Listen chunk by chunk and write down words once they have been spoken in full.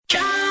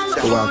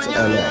Go out to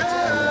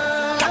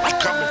LA.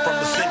 Coming from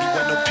a city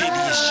where no pity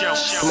is shown.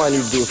 Somebody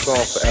need to do a song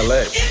for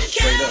LA.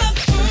 Straight up.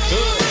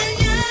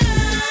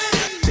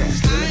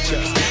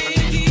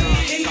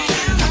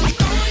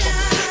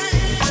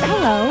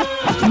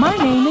 Hello, my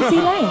name is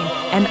Elaine,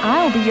 and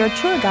I'll be your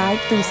tour guide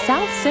through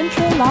South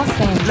Central Los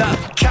Angeles.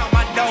 Look, count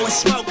my dough and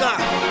smoke up.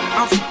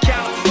 I'm from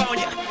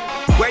California.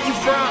 Where you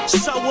from?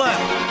 So what?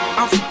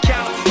 I'm from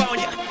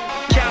California.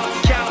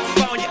 California.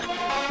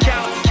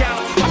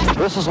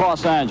 This is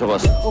Los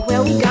Angeles. Well,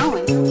 where we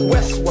going?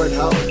 Westward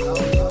Ho.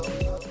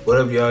 What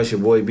up, y'all? It's your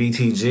boy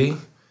BTG.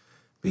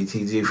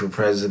 BTG for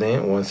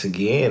president once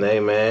again. Hey,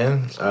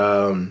 man.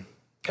 I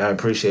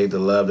appreciate the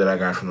love that I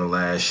got from the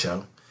last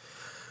show.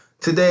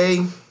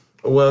 Tonight,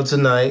 I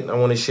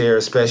want to share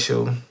a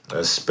special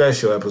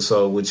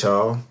episode with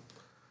y'all.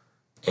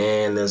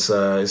 And it's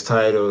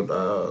titled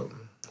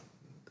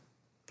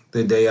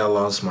The Day I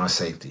Lost My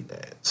Safety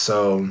Net.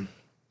 So,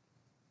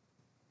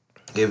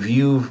 if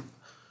you've,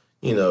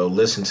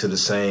 listened to the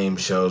same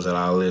shows that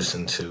I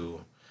listen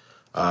to,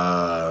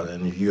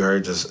 and if you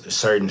heard just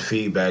certain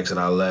feedbacks that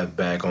I left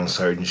back on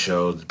certain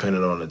shows,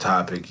 depending on the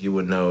topic, you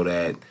would know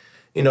that,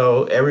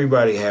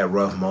 everybody had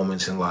rough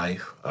moments in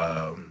life.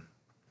 So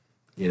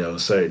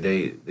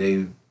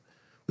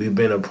we've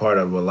been a part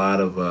of a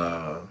lot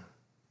of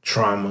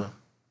trauma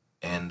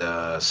and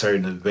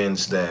certain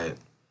events that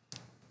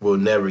we'll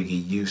never get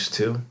used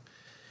to.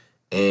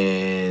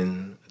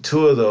 And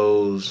two of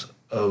those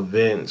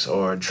events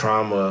or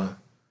trauma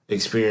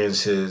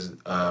experiences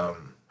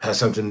has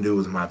something to do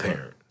with my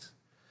parents.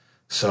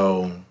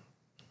 So,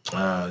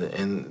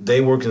 and they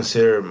were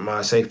considered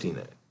my safety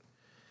net.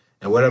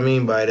 And what I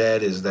mean by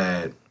that is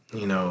that,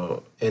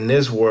 in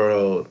this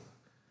world,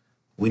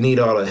 we need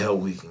all the help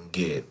we can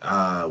get.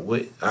 I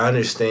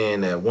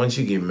understand that once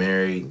you get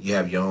married, you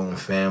have your own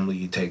family,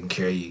 you're taking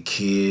care of your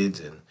kids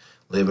and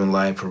living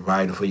life,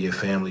 providing for your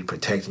family,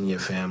 protecting your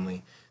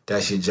family.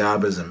 That's your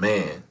job as a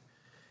man.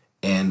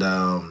 And,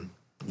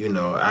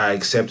 I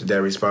accepted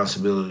that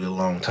responsibility a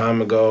long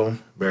time ago,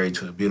 married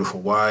to a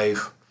beautiful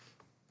wife,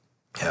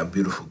 have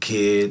beautiful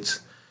kids,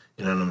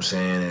 you know what I'm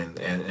saying?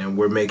 And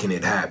we're making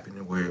it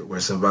happen. We're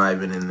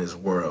surviving in this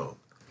world.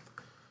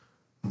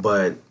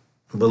 But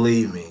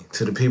believe me,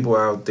 to the people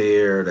out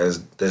there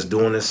that's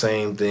doing the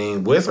same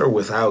thing with or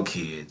without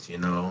kids,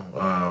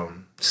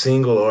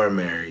 single or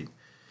married,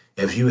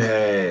 if you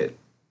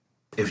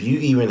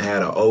even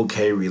had an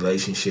okay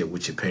relationship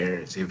with your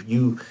parents, if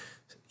you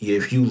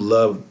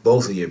love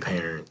both of your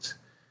parents,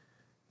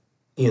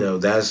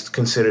 that's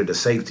considered a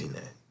safety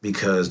net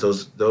because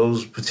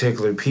those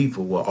particular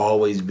people will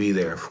always be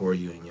there for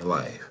you in your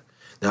life.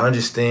 Now,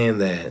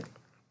 understand that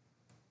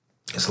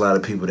it's a lot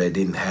of people that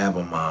didn't have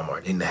a mom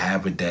or didn't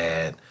have a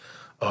dad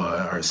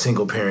or a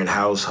single-parent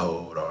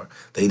household, or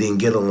they didn't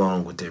get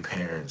along with their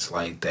parents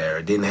like that,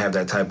 or didn't have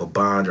that type of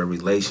bond or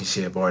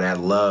relationship or that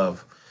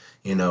love,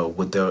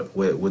 with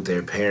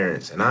their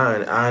parents. And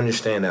I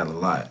understand that a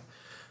lot.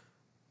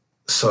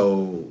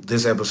 So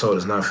this episode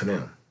is not for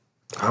them.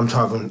 I'm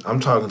talking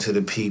to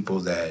the people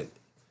that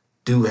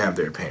do have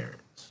their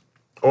parents,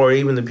 or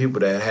even the people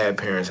that had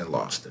parents and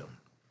lost them.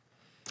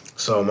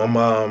 So my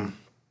mom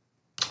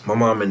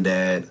and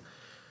dad,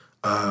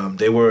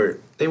 they were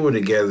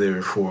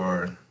together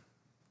for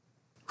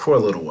a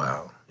little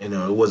while. It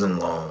wasn't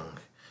long.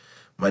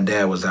 My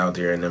dad was out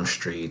there in them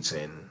streets,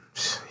 and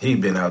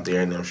he'd been out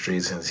there in them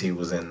streets since he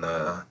was in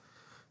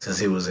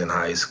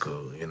high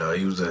school.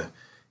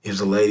 He was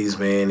a ladies'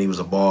 man. He was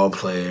a ball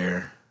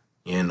player.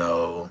 His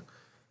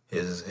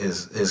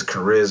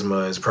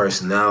charisma, his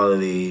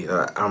personality.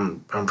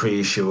 I'm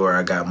pretty sure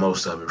I got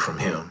most of it from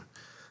him.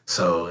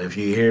 So if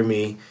you hear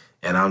me,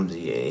 and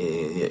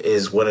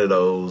it's one of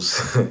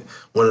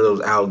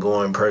those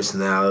outgoing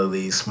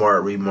personalities,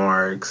 smart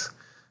remarks,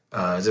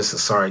 just a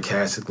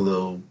sarcastic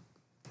little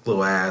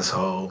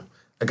asshole.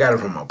 I got it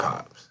from my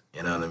pops,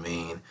 you know what I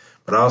mean?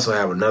 But I also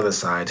have another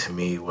side to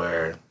me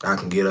where I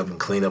can get up and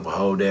clean up a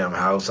whole damn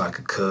house. I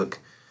could cook.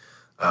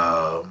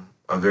 I'm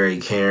very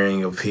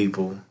caring of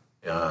people,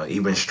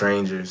 even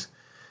strangers.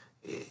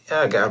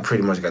 I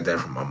pretty much got that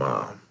from my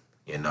mom,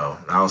 And I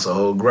also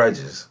hold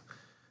grudges.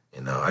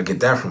 I get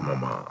that from my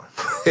mom.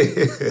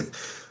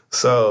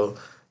 So,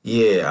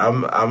 yeah,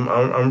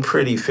 I'm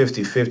pretty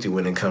 50-50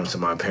 when it comes to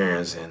my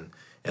parents and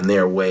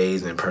their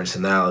ways and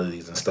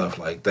personalities and stuff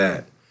like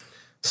that.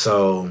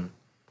 So,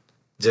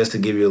 just to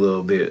give you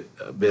a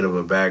bit of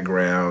a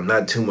background,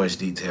 not too much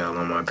detail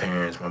on my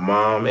parents. My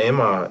mom and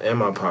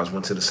my pops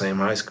went to the same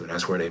high school.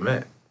 That's where they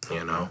met,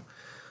 And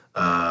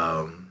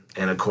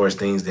of course,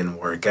 things didn't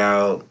work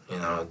out.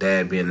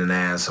 Dad being an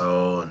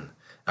asshole and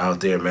out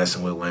there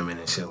messing with women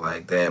and shit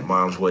like that.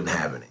 Moms wasn't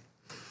having it.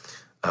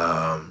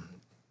 My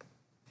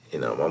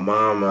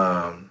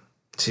mom,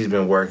 she's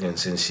been working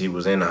since she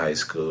was in high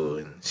school,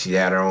 and she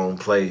had her own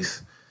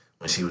place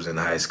when she was in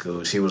high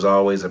school. She was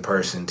always a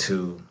person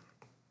to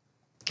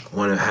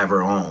want to have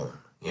her own.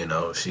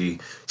 She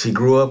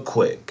grew up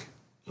quick,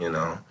 and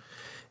my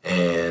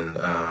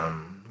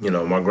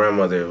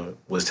grandmother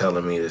was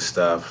telling me this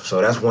stuff.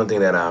 So that's one thing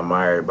that I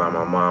admired by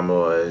my mom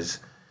was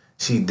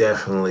she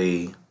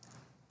definitely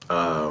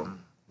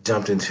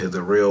jumped into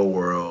the real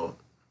world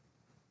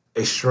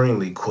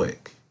extremely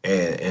quick,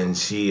 and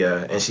she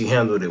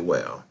handled it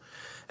well.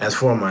 As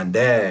for my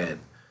dad,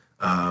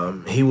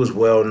 he was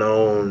well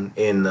known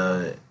in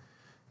the,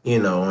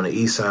 on the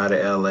east side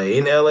of LA.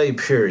 In LA,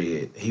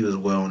 period, he was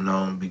well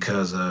known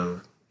because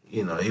of,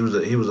 he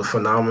was a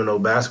phenomenal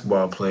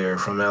basketball player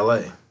from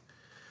LA.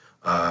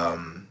 A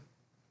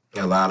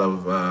lot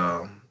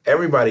of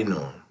everybody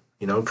knew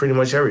him, pretty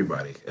much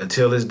everybody.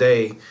 Until this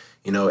day,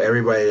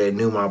 everybody that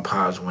knew my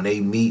pops, when they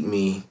meet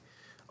me,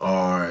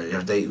 or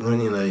if they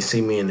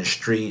see me in the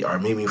street or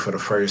meet me for the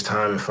first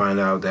time and find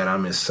out that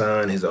I'm his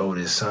son, his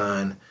oldest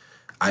son,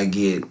 I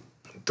get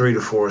 3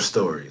 to 4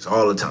 stories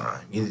all the time.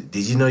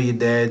 Did you know your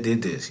dad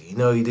did this? He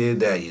did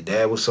that. Your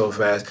dad was so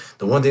fast.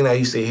 The one thing I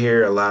used to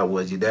hear a lot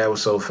was your dad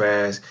was so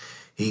fast,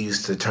 he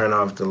used to turn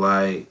off the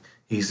light.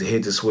 He used to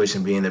hit the switch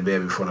and be in the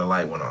bed before the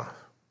light went off.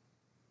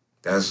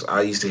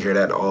 I used to hear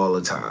that all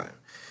the time.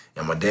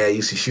 And my dad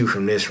used to shoot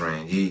from this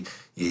range.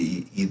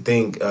 You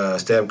think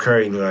Steph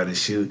Curry knew how to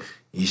shoot,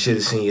 you should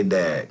have seen your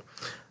dad.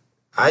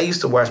 I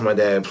used to watch my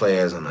dad play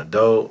as an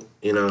adult,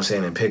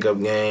 in pickup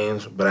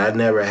games, but I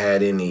never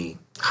had any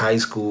high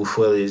school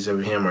footage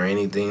of him or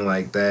anything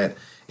like that.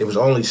 It was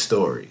only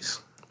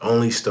stories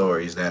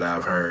that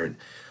I've heard.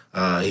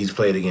 He's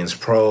played against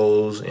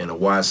pros in the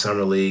Watts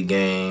Summer League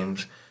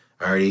games.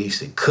 I heard he used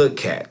to cook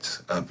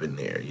cats up in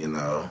there,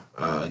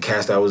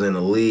 cats that was in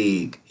the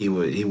league, he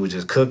would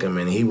just cook them,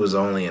 and he was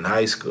only in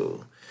high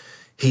school.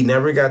 He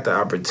never got the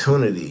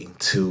opportunity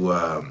to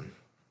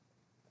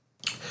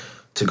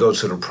go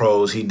to the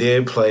pros. He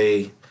did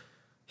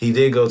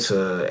go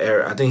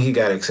to, I think he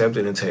got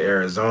accepted into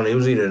Arizona. It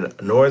was either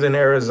Northern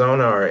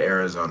Arizona or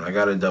Arizona. I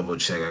got to double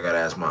check. I got to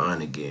ask my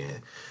aunt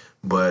again.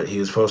 But he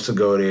was supposed to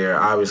go there.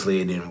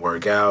 Obviously, it didn't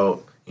work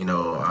out.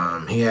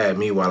 He had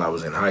me while I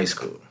was in high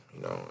school,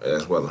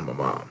 as well as my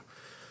mom.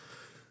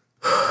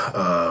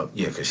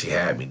 Because she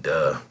had me,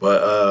 duh.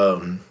 But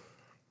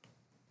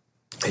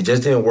it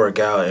just didn't work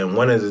out. And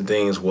one of the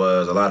things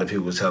was a lot of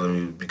people was telling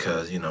me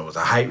because, it was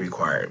a height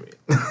requirement.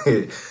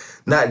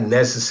 Not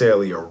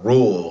necessarily a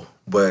rule,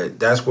 but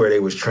that's where they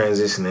was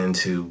transitioning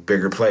to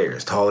bigger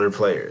players, taller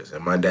players.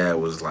 And my dad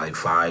was like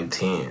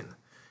 5'10",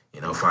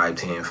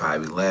 5'10",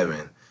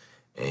 5'11",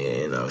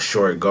 and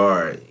short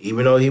guard.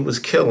 Even though he was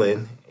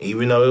killing,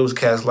 even though it was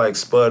cats like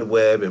Spud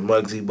Webb and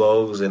Muggsy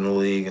Bogues in the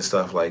league and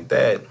stuff like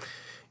that,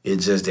 it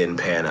just didn't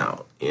pan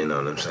out. You know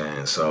what I'm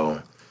saying?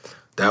 So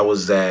that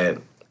was that.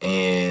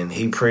 And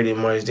he pretty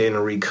much didn't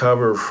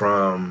recover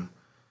from,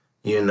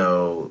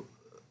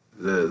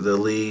 the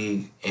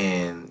league,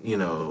 and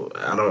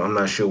I'm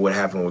not sure what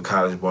happened with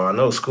college ball. I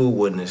know school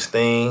wasn't his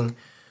thing,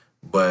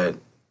 but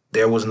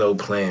there was no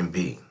plan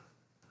B.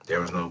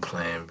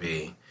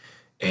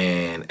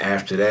 And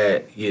after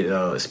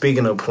that,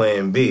 speaking of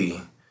plan B,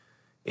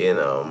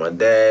 my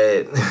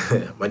dad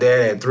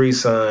had 3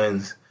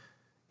 sons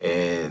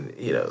and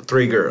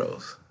 3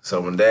 girls.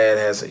 So my dad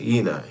has,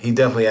 he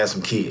definitely had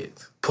some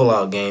kids.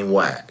 Pull-out game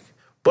whack.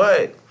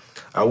 But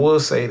I will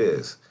say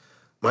this: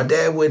 my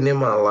dad wasn't in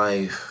my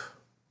life.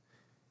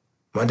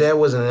 My dad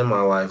wasn't in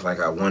my life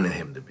like I wanted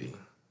him to be.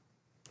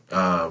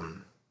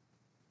 I've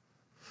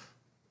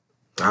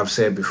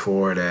said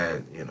before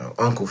that,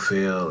 Uncle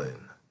Phil and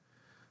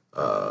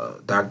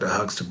Dr.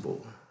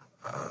 Huxtable,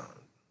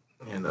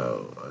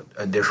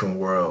 a different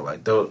world.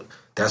 Like,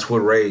 that's what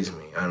raised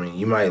me. I mean,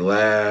 you might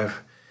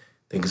laugh,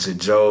 think it's a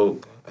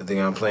joke. I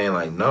think I'm playing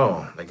like,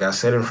 no. Like, I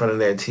sat in front of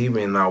that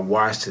TV and I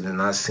watched it and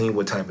I seen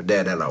what type of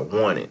dad that I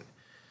wanted.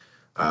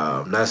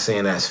 I'm not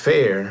saying that's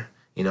fair,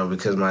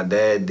 because my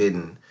dad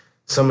didn't.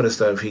 Some of the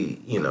stuff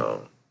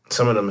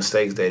some of the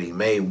mistakes that he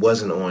made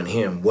wasn't on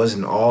him,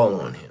 wasn't all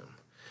on him.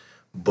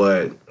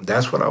 But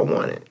that's what I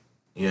wanted.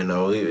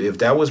 If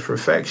that was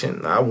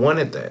perfection, I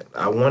wanted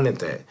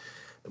that.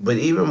 But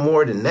even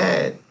more than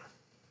that,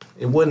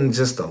 it wasn't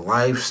just the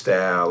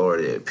lifestyle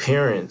or the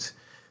appearance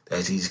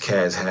that these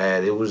cats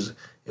had. It was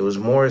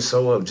more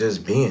so of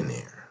just being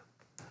there.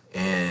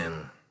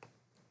 And,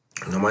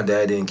 my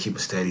dad didn't keep a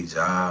steady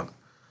job.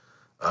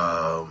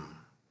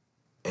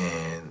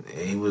 And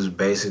he was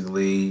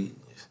basically,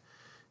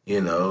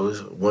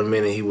 one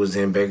minute he was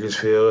in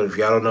Bakersfield. If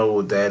y'all don't know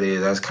what that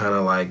is, that's kind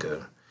of like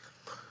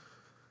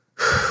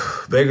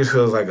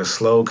Bakersfield is like a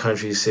slow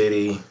country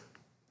city.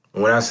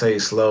 When I say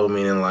slow,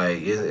 meaning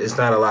like it's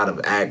not a lot of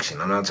action.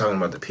 I'm not talking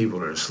about the people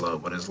that are slow,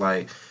 but it's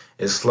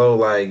slow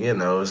like, it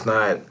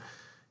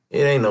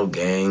ain't no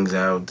gangs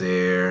out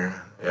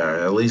there. Or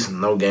at least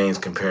no gangs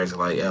compared to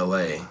like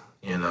LA.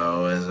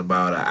 It's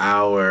about an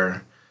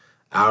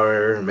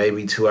hour,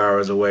 maybe 2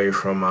 hours away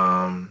from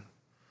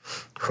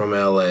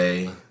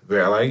LA.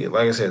 Very,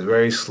 like I said, it's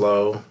very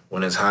slow.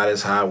 When it's hot,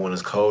 it's hot. When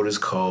it's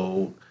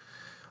cold.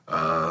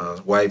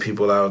 White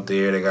people out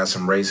there, they got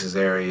some racist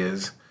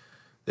areas.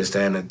 This,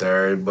 that, and the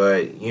third.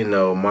 But,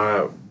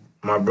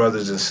 my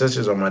brothers and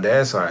sisters on my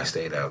dad's side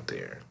stayed out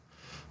there.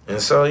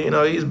 And so,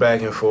 he's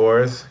back and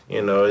forth.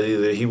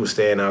 Either he was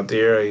staying out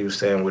there or he was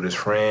staying with his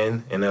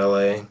friend in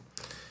LA.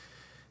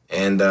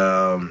 And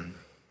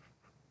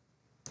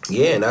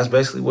yeah, and that's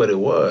basically what it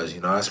was.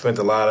 You know, I spent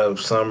a lot of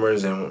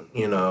summers and,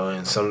 you know,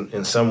 and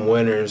some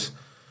winters,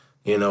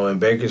 you know, in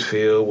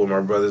Bakersfield with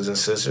my brothers and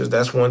sisters.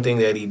 That's one thing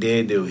that he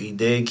did do. He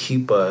did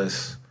keep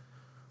us.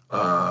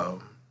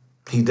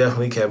 He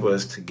definitely kept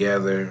us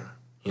together.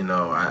 You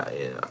know,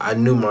 I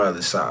knew my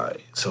other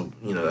side, so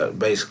you know,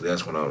 basically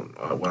that's what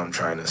I'm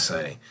trying to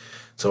say.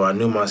 So I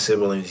knew my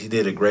siblings. He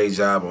did a great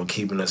job on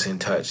keeping us in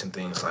touch and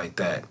things like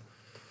that.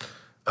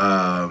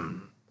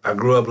 I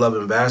grew up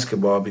loving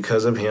basketball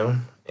because of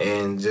him,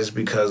 and just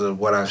because of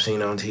what I've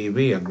seen on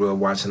TV. I grew up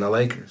watching the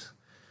Lakers.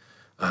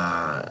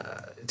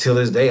 Till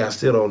this day, I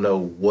still don't know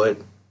what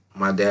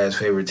my dad's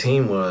favorite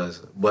team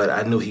was, but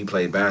I knew he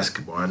played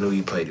basketball. I knew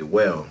he played it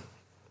well.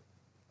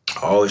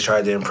 I always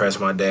tried to impress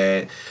my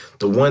dad.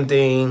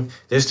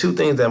 There's two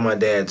things that my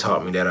dad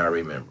taught me that I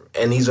remember,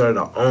 and these are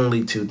the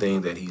only two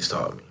things that he's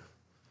taught me.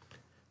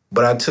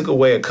 But I took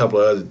away a couple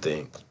of other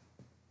things.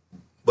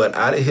 But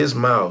out of his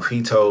mouth,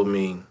 he told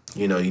me,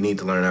 you know, you need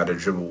to learn how to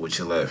dribble with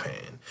your left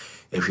hand.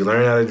 If you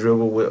learn how to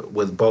dribble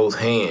with both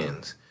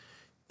hands,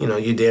 you know,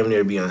 you're damn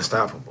near be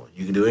unstoppable.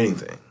 You can do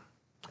anything.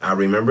 I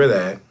remember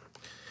that.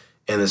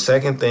 And the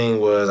second thing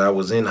was I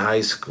was in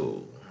high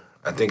school.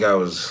 I think I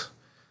was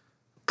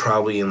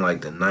probably in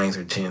like the 9th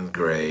or 10th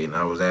grade, and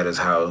I was at his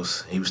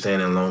house. He was staying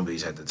in Long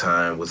Beach at the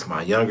time with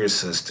my younger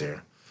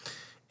sister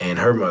and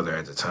her mother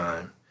at the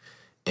time.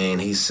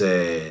 And he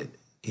said,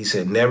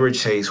 never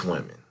chase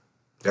women.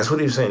 That's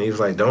what he was saying. He was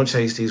like, don't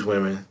chase these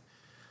women.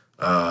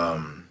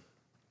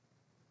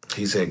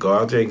 He said, go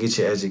out there and get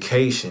your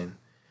education,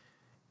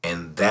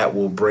 and that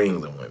will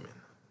bring the women.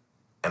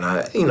 And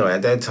I, you know,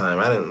 at that time,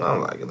 I'm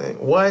like,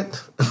 what?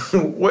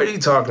 What are you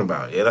talking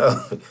about, you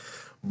know?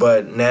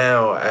 But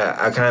now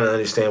I kind of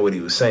understand what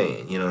he was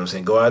saying. You know what I'm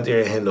saying? Go out there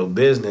and handle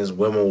business.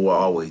 Women will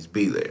always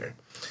be there.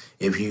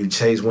 If you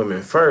chase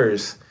women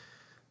first,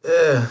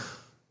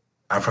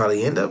 I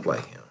probably end up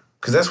like him.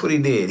 Because that's what he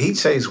did. He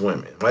chased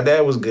women. My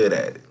dad was good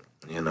at it,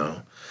 you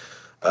know.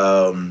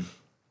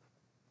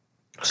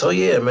 So,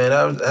 yeah,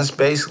 man, that's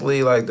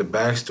basically like the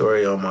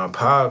backstory on my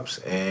pops.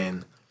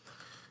 And,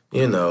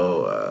 you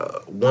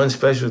know, one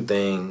special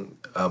thing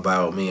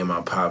about me and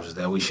my pops is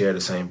that we share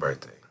the same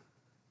birthday.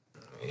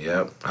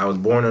 Yep, I was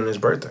born on his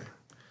birthday.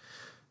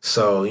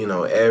 So, you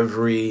know,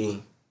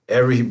 every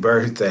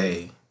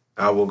birthday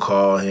I will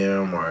call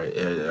him, or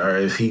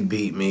if he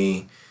beat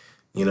me,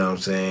 you know what I'm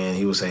saying,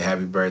 he would say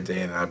happy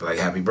birthday, and I'd be like,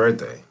 happy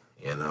birthday,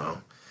 you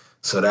know.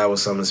 So that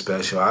was something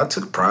special. I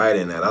took pride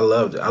in that. I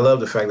loved it. I love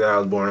the fact that I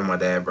was born on my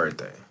dad's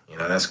birthday. You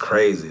know, that's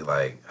crazy,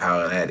 like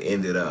how that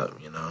ended up,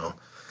 you know.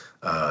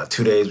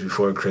 2 days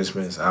before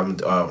Christmas, I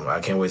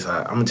can't wait.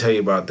 I'm going to tell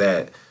you about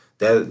that.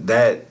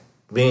 That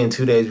being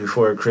 2 days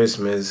before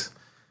Christmas,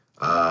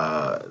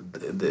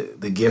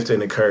 the gift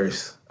and the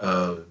curse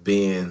of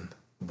being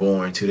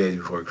born 2 days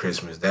before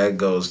Christmas, that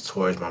goes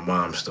towards my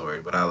mom's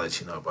story, but I'll let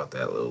you know about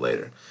that a little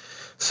later.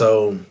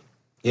 So,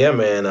 yeah,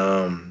 man,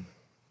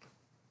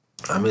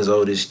 I'm his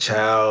oldest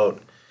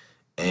child,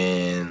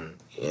 and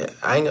yeah,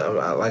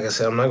 like I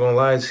said, I'm not gonna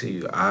lie to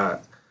you. I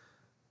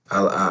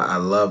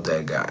love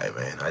that guy,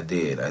 man. I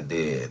did.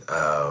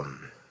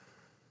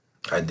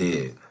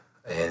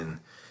 And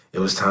it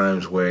was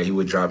times where he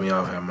would drop me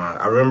off at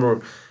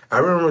I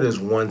remember this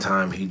one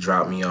time he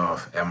dropped me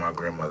off at my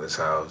grandmother's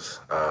house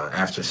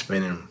after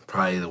spending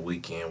probably the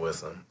weekend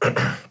with him.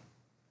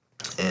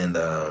 And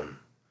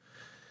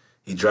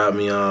he dropped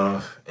me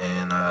off,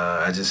 and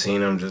I just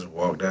seen him just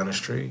walk down the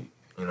street.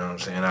 You know what I'm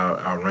saying?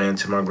 I ran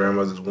to my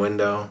grandmother's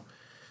window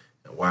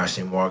and watched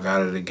him walk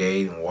out of the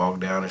gate and walk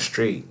down the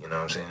street. You know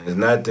what I'm saying? It's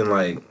nothing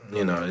like,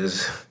 you know,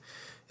 it's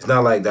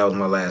not like that was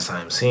my last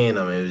time seeing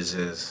him. It was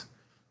just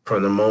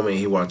from the moment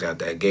he walked out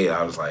that gate,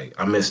 I was like,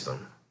 I missed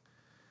him.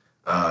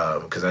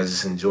 Because I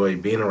just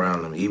enjoyed being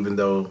around him, even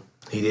though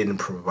he didn't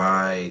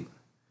provide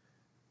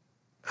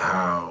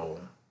how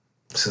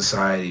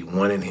society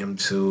wanted him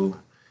to,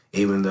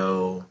 even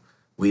though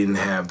we didn't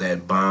have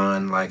that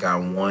bond like I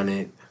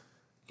wanted.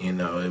 You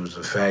know, it was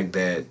the fact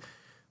that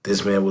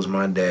this man was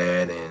my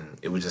dad, and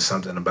it was just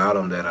something about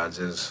him that I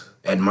just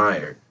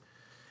admired.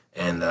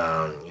 And,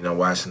 you know,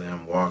 watching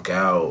him walk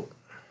out,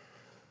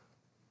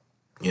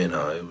 you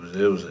know, it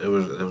was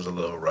a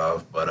little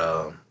rough, but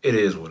it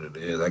is what it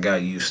is. I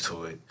got used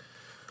to it.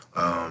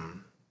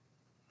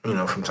 You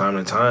know, from time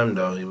to time,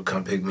 though, he would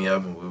come pick me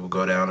up, and we would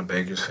go down to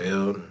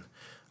Bakersfield, and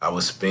I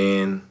would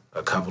spend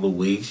a couple of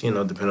weeks, you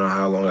know, depending on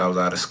how long I was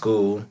out of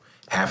school.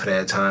 Half of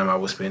that time I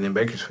would spend in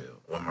Bakersfield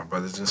with my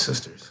brothers and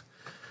sisters.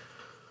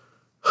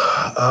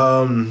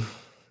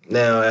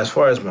 Now, as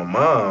far as my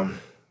mom,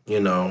 you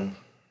know,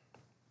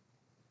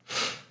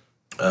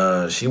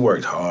 she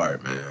worked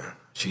hard, man.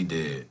 She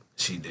did.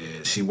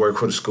 She worked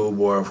for the school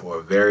board for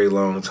a very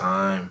long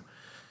time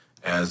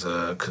as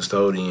a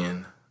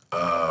custodian.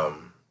 But,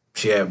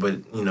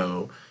 you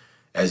know,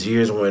 as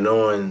years went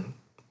on,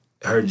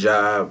 her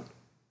job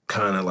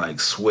kind of like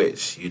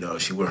switched. You know,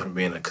 she went from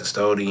being a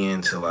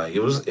custodian to like,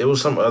 it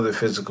was some other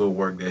physical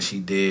work that she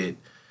did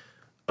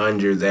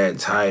under that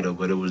title,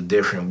 but it was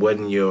different.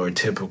 Wasn't your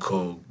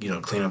typical, you know,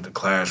 clean up the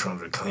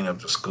classrooms or clean up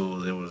the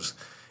schools. It was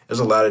there's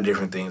a lot of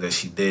different things that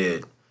she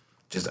did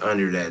just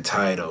under that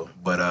title.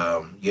 But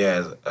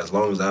yeah, as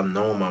long as I've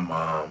known my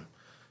mom,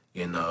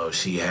 you know,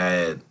 she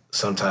had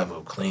some type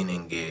of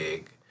cleaning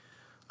gig.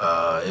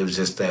 It was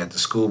just that the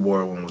school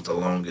board one was the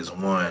longest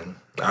one.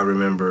 I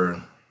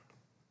remember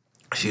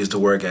she used to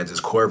work at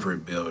this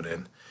corporate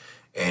building,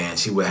 and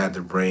she would have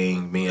to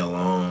bring me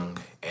along,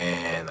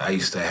 and I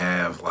used to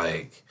have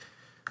like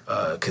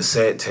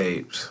cassette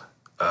tapes,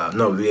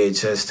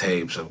 VHS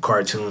tapes of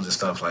cartoons and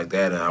stuff like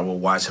that, and I would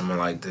watch them in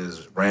like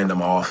this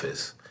random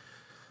office.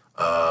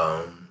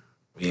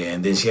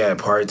 And then she had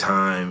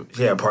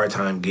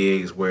part-time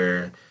gigs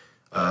where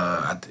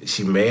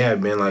she may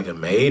have been like a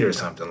maid or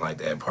something like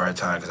that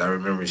part-time, because I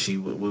remember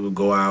we would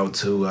go out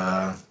to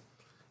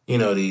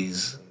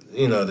this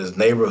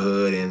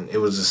neighborhood, and it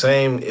was the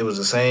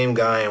same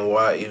guy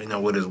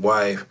and with his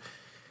wife,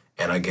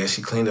 and I guess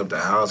she cleaned up the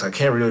house. I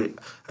can't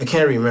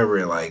remember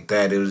it like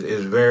that.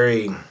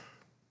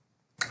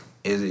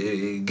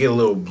 It get a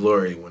little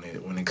blurry when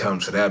it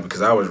comes to that,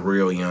 because I was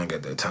real young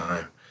at that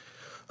time.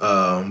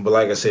 But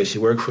like I said, she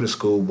worked for the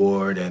school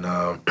board, and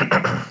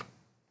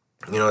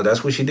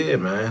that's what she did,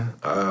 man.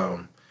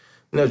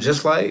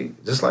 Just like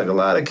a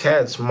lot of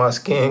cats, my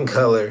skin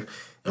color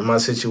and my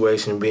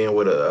situation being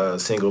with a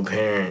single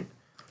parent,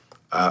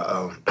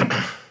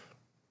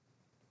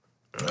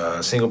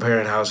 single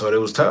parent household, it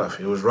was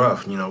tough. It was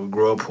rough. We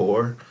grew up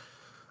poor.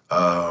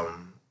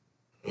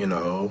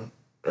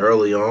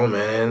 Early on,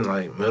 man,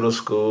 like middle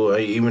school,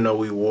 even though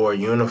we wore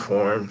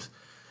uniforms,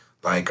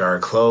 like our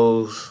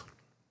clothes,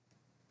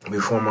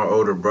 before my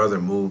older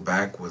brother moved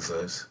back with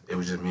us, it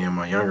was just me and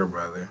my younger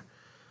brother.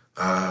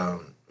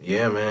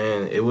 Yeah,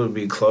 man, it would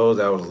be clothes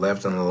that was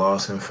left in the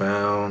lost and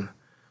found.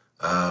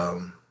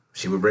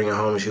 She would bring it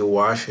home and she would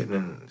wash it,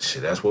 and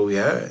shit, that's what we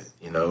had.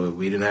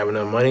 We didn't have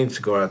enough money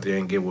to go out there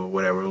and get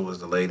whatever was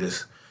the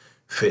latest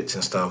fits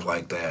and stuff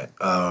like that.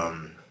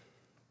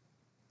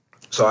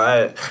 So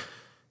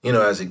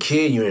as a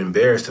kid, you're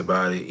embarrassed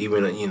about it.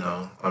 Even,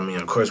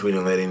 of course we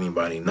didn't let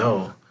anybody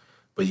know,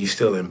 but you're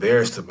still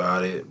embarrassed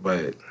about it.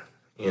 But,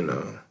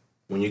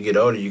 when you get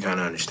older, you kind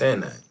of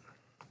understand that.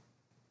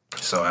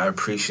 So I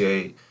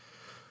appreciate,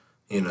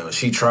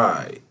 she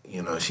tried.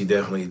 She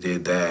definitely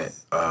did that.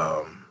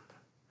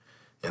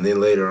 And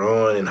then later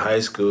on in high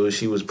school,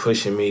 she was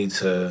pushing me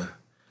to,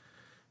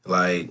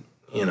 I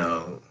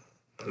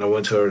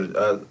went to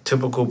a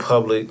typical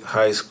public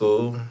high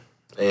school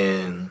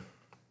and,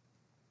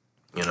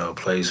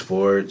 play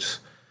sports,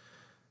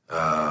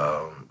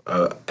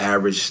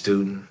 average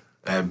student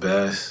at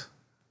best.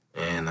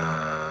 And,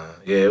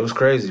 it was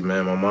crazy,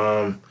 man. My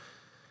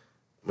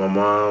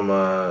mom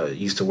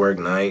used to work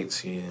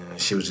nights.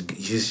 She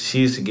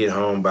used to get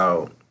home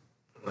about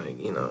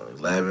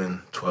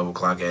 11, 12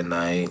 o'clock at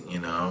night.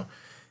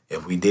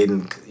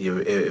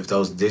 If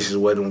those dishes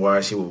wasn't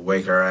washed, she would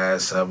wake her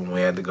ass up and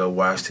we had to go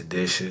wash the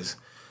dishes.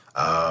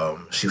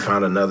 She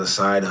found another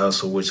side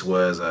hustle, which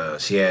was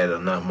she had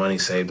enough money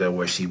saved up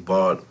where she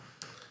bought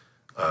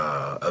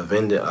a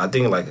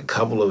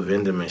couple of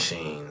vending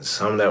machines.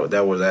 Some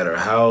that was at her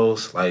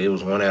house, like it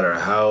was one at her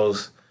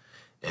house,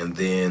 and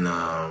then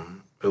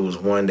it was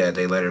one that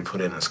they let her put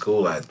in a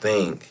school, I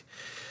think.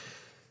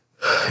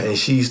 And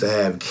she used to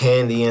have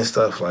candy and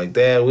stuff like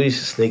that. We used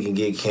to sneak and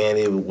get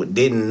candy. We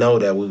didn't know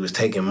that we was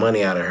taking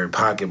money out of her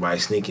pocket by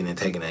sneaking and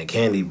taking that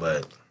candy,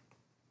 but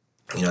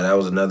that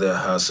was another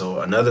hustle.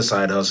 Another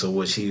side hustle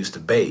was she used to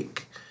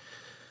bake.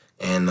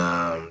 And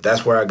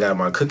that's where I got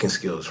my cooking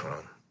skills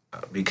from,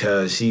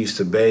 because she used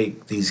to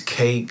bake these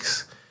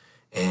cakes,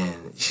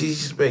 and she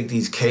used to bake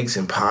these cakes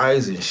and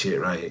pies and shit,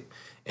 right?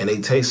 And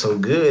they taste so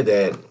good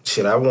that,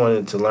 shit, I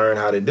wanted to learn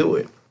how to do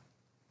it.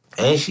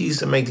 And she used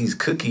to make these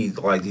cookies,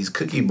 like these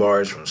cookie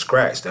bars from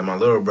scratch that my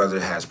little brother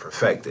has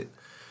perfected,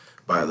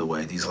 by the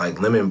way. These, like,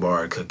 lemon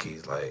bar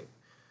cookies. Like,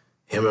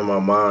 him and my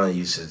mom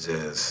used to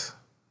just,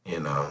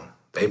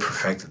 they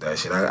perfected that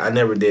shit. I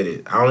never did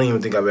it. I don't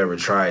even think I've ever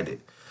tried it.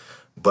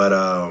 But,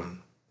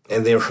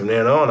 and then from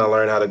then on, I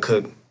learned how to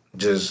cook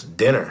just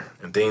dinner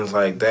and things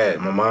like that.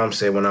 My mom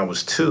said when I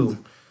was 2,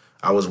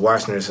 I was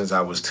watching her since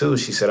I was 2.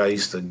 She said I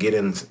used to get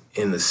in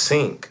the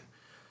sink.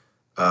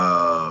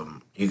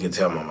 You can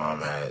tell my mom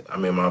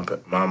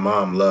my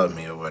mom loved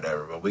me or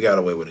whatever, but we got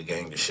away with a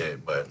gang of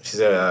shit. But she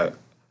said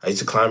I used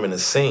to climb in the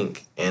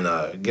sink and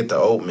get the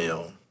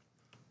oatmeal,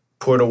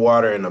 pour the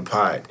water in the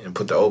pot, and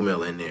put the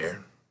oatmeal in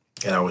there,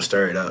 and I would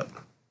stir it up.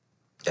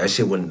 That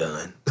shit wasn't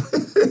done.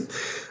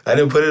 I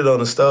didn't put it on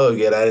the stove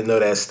yet. I didn't know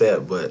that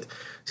step, but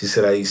she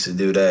said I used to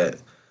do that.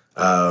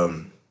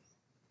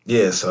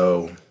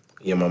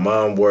 My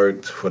mom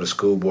worked for the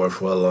school board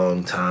for a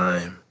long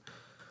time.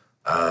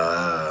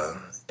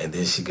 And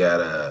then she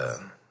got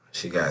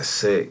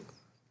sick.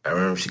 I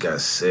remember she got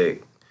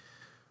sick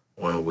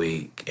one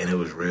week, and it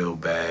was real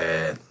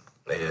bad.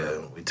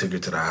 We took her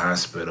to the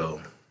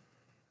hospital,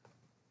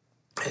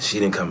 and she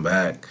didn't come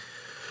back.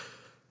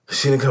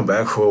 She didn't come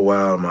back for a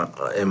while. My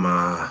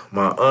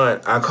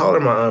aunt, I call her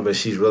my aunt, but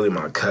she's really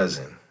my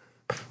cousin.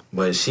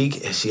 But she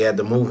had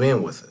to move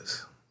in with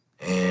us,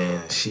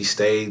 and she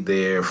stayed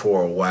there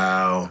for a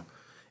while.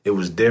 it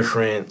was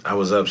different. I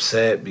was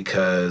upset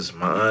because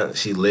my aunt,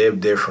 she lived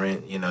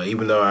different, you know,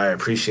 even though I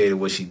appreciated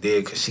what she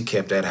did because she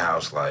kept that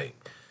house like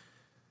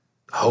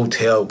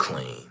hotel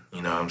clean.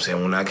 You know what I'm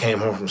saying? When I came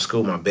home from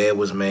school, my bed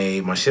was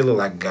made. My shit looked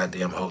like a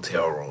goddamn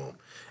hotel room.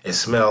 It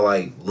smelled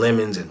like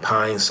lemons and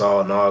pine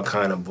salt and all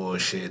kind of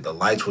bullshit. The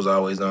lights was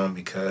always on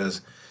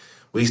because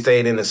we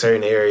stayed in a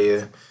certain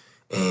area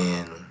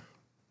and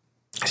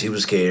she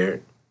was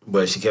scared,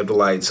 but she kept the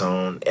lights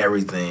on,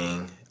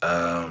 everything.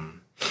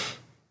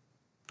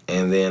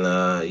 And then,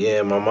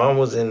 my mom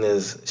was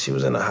she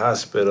was in the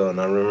hospital,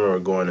 and I remember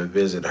going to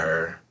visit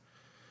her.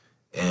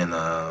 And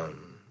I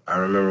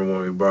remember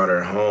when we brought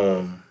her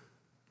home,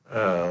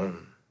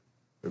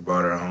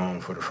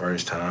 for the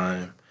first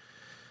time.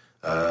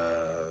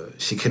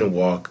 She couldn't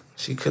walk.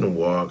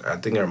 I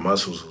think her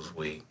muscles was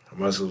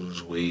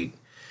weak.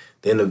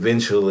 Then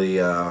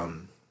eventually,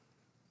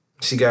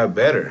 she got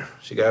better.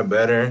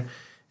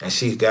 And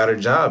she got her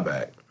job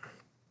back.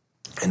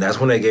 And that's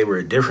when they gave her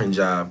a different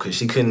job because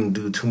she couldn't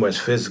do too much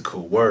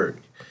physical work.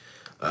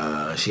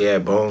 She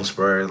had bone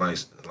spurs,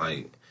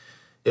 like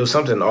it was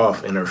something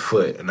off in her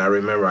foot. And I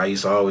remember I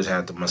used to always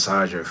have to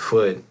massage her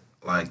foot,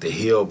 like the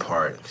heel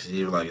part.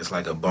 She was like, it's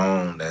like a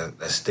bone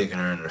that's sticking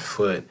her in her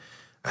foot.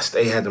 I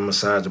had to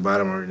massage the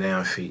bottom of her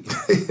damn feet.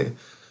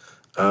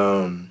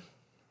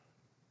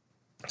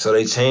 So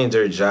they changed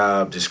her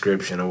job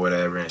description or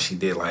whatever, and she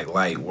did like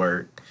light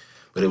work,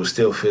 but it was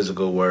still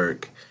physical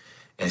work.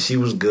 And she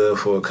was good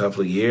for a couple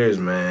of years,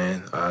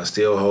 man,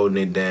 still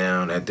holding it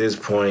down. At this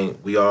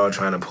point, we all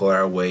trying to pull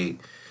our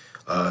weight.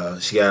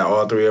 She got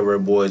all three of her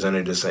boys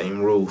under the same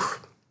roof.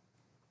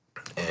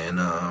 And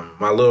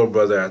my little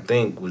brother, I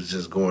think, was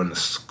just going to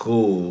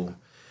school.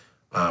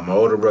 My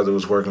older brother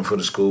was working for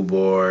the school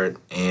board.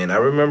 And I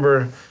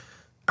remember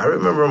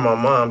my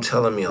mom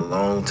telling me a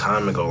long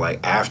time ago,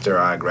 like after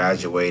I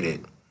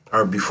graduated,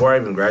 or before I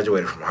even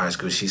graduated from high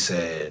school, she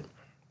said,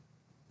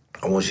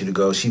 I want you to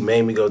go. She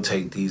made me go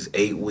take these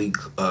 8-week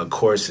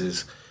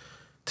courses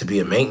to be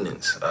a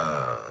maintenance,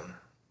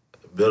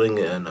 building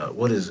and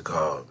what is it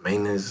called?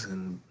 Maintenance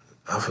and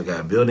I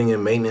forgot, building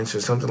and maintenance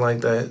or something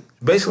like that.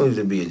 Basically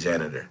to be a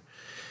janitor.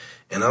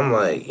 And I'm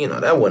like, you know,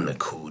 that wasn't a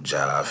cool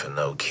job for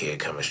no kid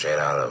coming straight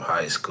out of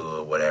high school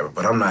or whatever.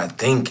 But I'm not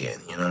thinking,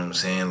 you know what I'm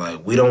saying?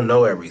 Like, we don't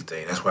know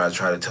everything. That's why I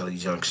try to tell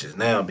these youngsters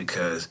now,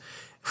 because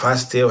if I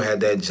still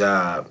had that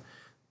job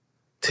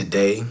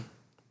today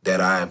that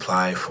I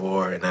applied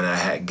for and that I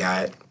had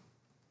got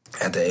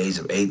at the age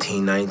of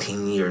 18,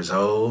 19 years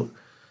old,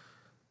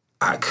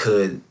 I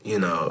could, you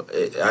know,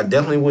 I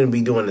definitely wouldn't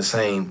be doing the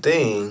same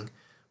thing,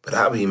 but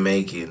I'd be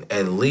making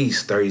at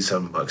least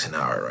 $30-something an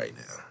hour right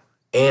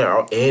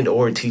now, and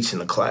or teaching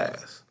a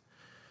class.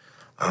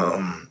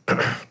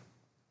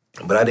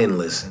 But I didn't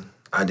listen.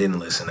 I didn't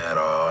listen at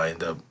all. I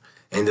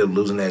ended up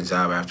losing that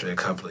job after a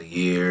couple of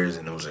years,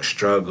 and it was a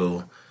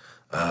struggle.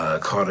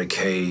 Caught a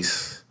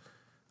case.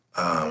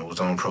 Was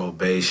on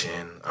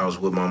probation. I was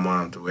with my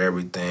mom through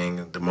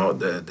everything.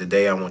 The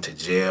day I went to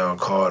jail, I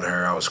called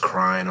her. I was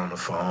crying on the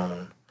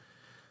phone.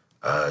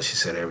 She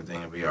said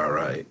everything would be all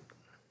right.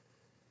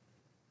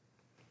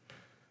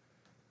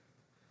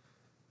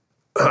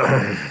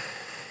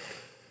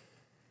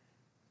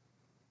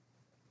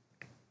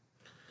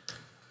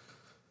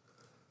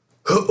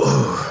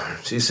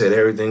 She said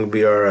everything would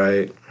be all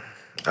right.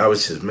 I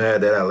was just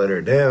mad that I let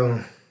her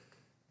down.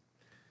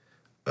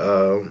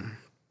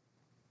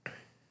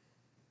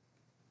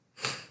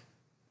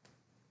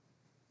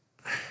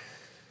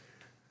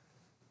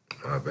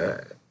 My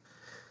bad.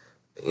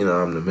 You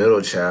know, I'm the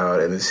middle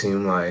child, and it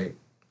seemed like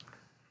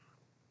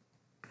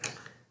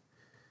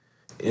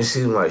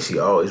she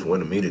always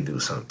wanted me to do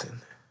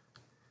something.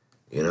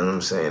 You know what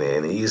I'm saying?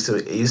 And it used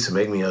to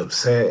make me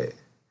upset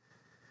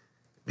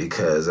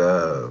because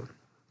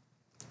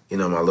you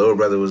know, my little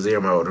brother was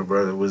there, my older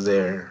brother was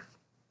there,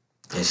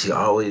 and it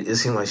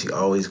seemed like she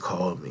always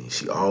called me.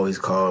 She always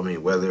called me,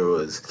 whether it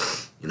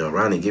was, you know,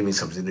 Ronnie, give me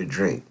something to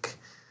drink,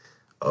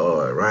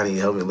 or Ronnie,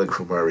 help me look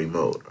for my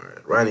remote,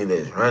 or Ronnie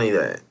this, Ronnie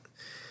that.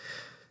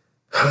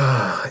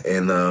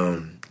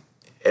 And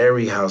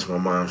every house my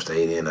mom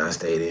stayed in, I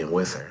stayed in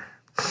with her.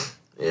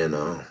 You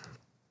know,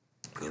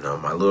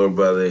 my little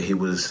brother, he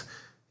was,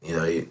 you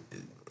know,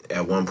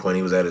 at one point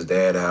he was at his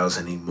dad's house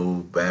and he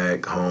moved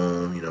back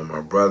home. You know,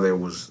 my brother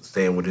was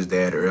staying with his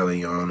dad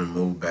early on and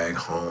moved back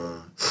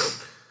home.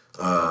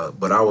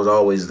 But I was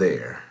always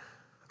there.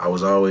 I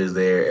was always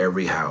there,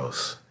 every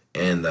house.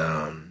 And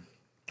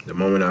the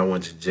moment I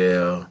went to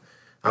jail,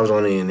 I was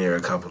only in there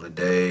a couple of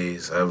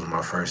days. That was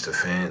my first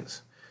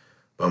offense.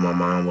 But my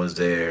mom was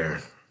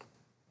there.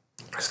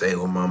 I stayed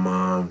with my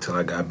mom until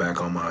I got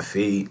back on my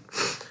feet.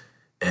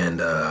 And,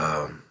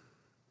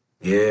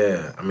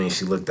 yeah, I mean,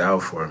 she looked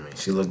out for me.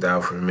 She looked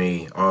out for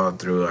me all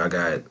through. I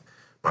got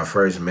my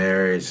first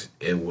marriage.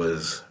 It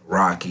was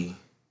rocky.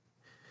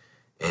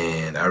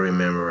 And I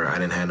remember I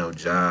didn't have no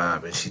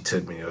job, and she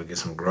took me to go get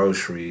some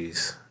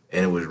groceries,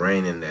 and it was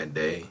raining that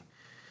day.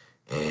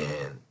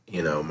 And,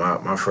 you know,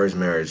 my first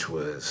marriage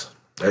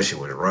that shit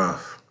was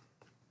rough.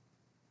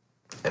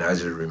 And I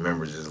just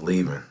remember just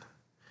leaving.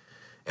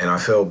 And I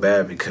felt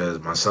bad because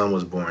my son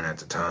was born at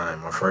the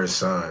time, my first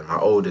son, my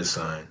oldest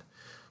son,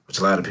 which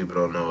a lot of people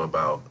don't know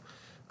about.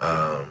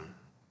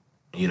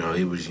 You know,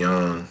 he was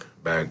young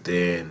back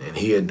then, and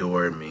he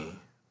adored me.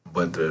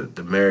 But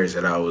the marriage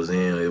that I was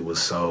in, it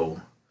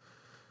wasn't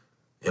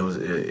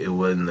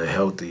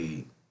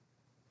healthy.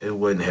 It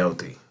wasn't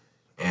healthy.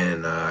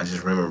 And I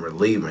just remember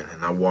leaving,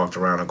 and I walked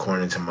around the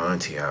corner to my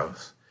auntie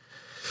house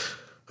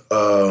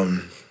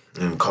and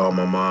called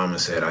my mom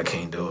and said, I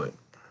can't do it.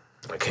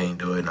 I can't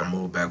do it. And I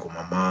moved back with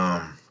my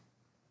mom.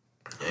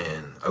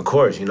 And, of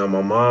course, you know,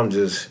 my mom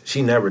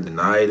she never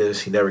denied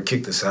us. She never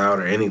kicked us out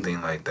or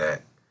anything like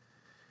that.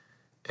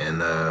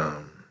 And,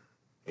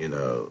 you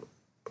know,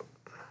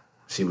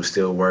 she was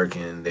still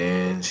working. And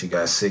then she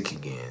got sick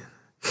again.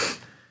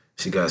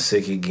 And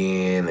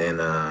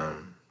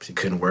she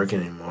couldn't work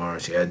anymore.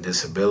 She had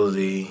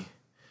disability.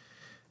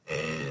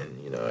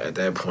 And, you know, at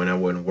that point I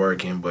wasn't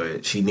working,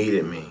 but she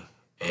needed me.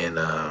 And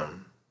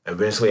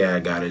eventually I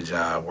got a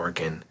job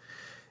working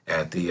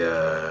at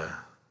the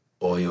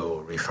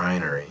oil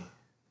refinery.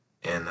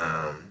 And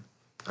I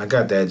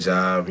got that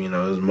job, you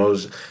know, it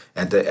was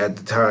at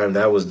the time,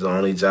 that was the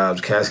only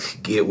jobs cats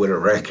could get with a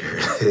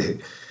record.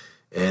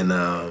 And,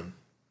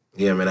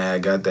 yeah, man, I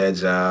got that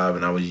job,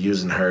 and I was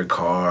using her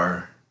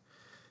car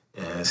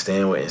and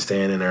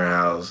staying in her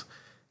house.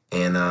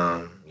 And,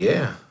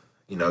 yeah,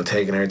 you know,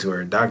 taking her to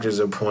her doctor's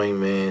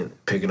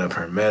appointment, picking up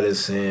her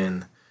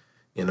medicine.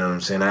 You know what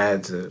I'm saying?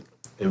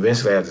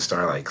 Eventually I had to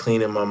start, like,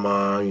 cleaning my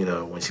mom. You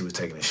know, when she was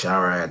taking a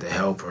shower, I had to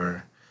help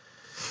her.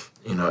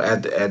 You know,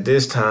 at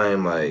this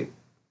time, like,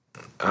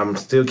 I'm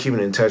still keeping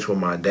in touch with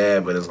my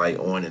dad, but it's, like,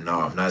 on and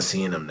off, not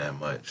seeing him that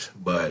much.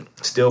 But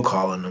still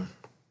calling him,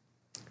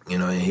 you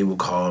know, and he would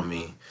call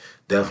me.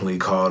 Definitely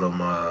called him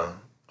on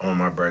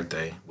my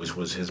birthday, which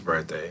was his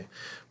birthday.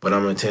 But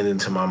I'm attending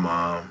to my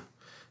mom.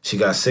 She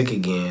got sick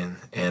again,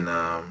 and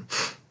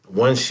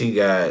once she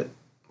got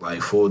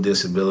like full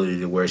disability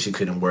to where she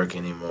couldn't work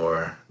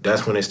anymore,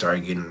 that's when it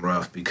started getting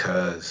rough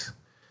because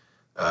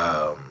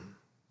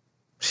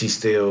she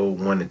still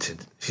wanted to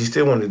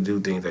do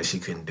things that she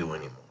couldn't do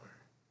anymore.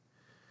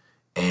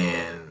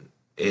 And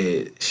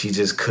she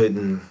just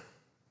couldn't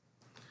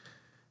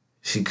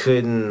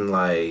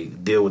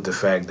like deal with the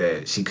fact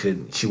that she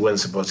wasn't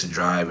supposed to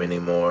drive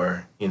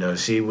anymore. You know,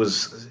 she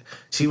was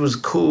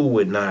cool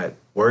with not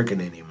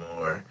working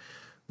anymore,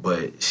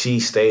 but she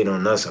stayed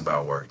on us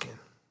about working.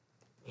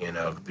 You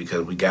know,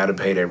 because we got to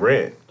pay the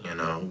rent, you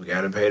know. We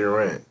got to pay the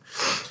rent.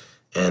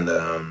 And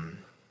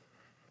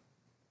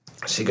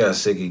she got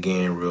sick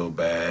again real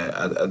bad.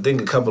 I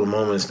think a couple of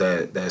moments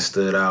that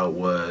stood out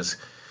was,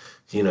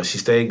 you know, she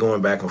stayed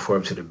going back and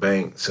forth to the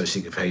bank so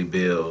she could pay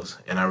bills.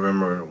 And I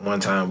remember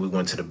one time we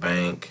went to the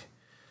bank.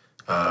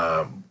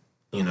 You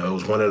know, it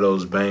was one of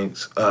those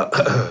banks,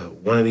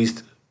 one of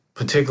these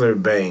particular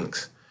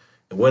banks.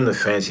 It wasn't a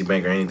fancy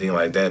bank or anything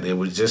like that. It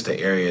was just the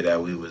area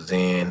that we was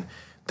in.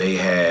 They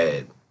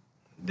had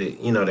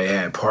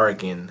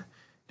parking,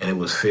 and it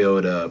was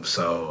filled up,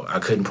 so I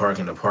couldn't park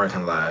in the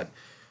parking lot.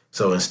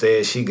 So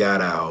instead, she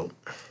got out,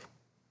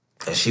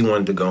 and she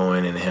wanted to go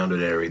in and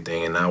handle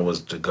everything, and I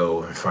was to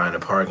go and find a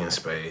parking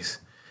space.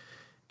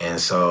 And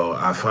so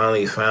I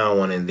finally found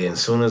one, and then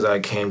as soon as I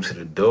came to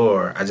the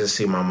door, I just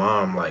see my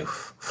mom, like,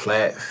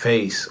 flat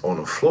face on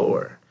the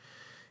floor.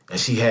 And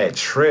she had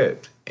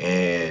tripped,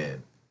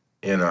 and,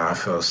 you know, I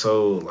felt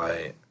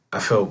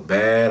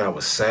bad, I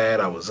was sad,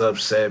 I was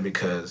upset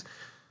because,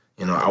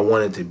 you know, I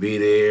wanted to be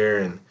there,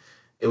 and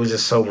it was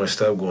just so much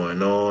stuff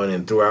going on.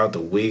 And throughout the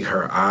week,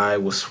 her eye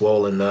was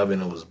swollen up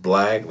and it was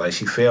black. Like,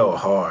 she fell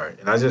hard.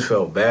 And I just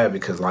felt bad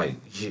because, like,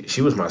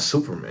 she was my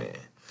Superman.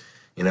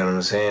 You know what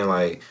I'm saying?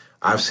 Like,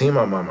 I've seen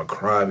my mama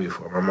cry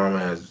before. My mama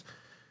has,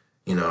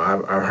 you know,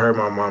 I've heard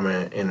my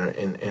mama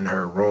in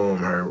her room.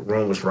 Her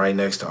room was right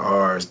next to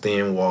ours,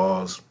 thin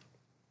walls.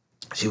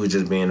 She would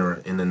just be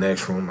in the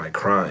next room, like,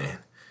 crying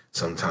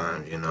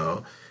sometimes, you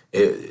know.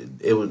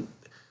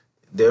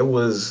 There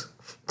was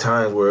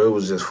times where it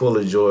was just full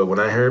of joy. When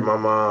I hear my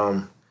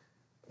mom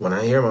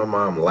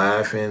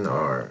laughing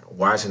or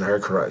watching her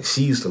cry,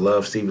 she used to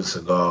love Steven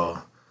Seagal,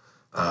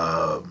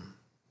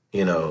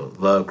 you know,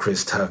 love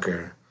Chris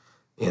Tucker,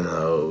 you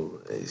know,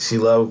 she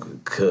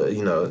loved,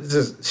 you know,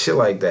 just shit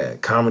like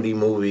that, comedy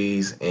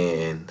movies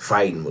and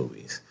fighting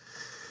movies.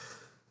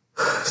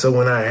 So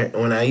when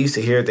I used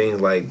to hear things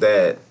like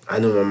that, I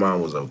knew my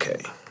mom was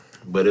okay.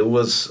 But it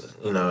was,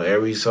 you know,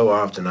 every so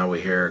often I would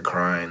hear her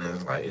crying, and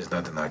it's like, it's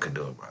nothing I could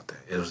do about that.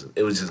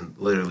 It was just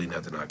literally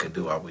nothing I could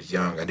do. I was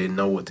young. I didn't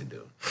know what to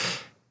do.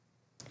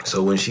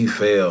 So when she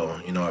fell,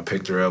 you know, I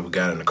picked her up, we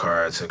got in the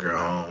car, I took her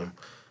home,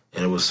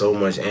 and it was so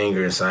much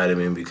anger inside of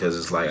me because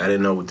it's like I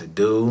didn't know what to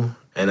do,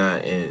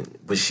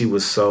 but she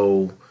was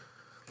so,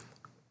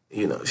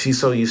 you know, she's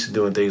so used to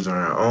doing things on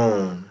her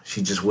own,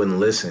 she just wouldn't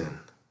listen,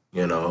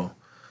 you know.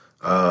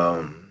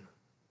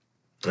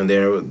 And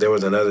there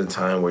was another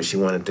time where she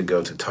wanted to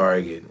go to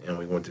Target, and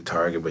we went to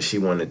Target, but she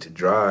wanted to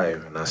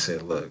drive. And I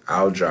said, look,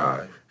 I'll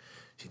drive.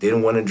 She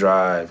didn't want to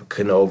drive,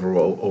 couldn't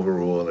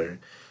overrule her.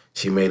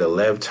 She made a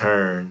left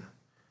turn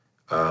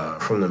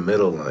from the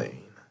middle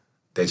lane.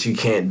 that you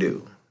can't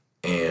do.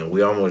 And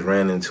we almost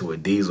ran into a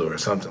diesel or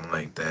something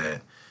like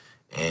that.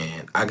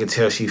 And I could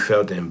tell she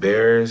felt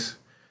embarrassed,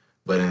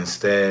 but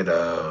instead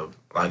of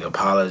like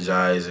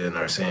apologizing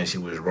or saying she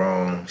was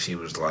wrong, she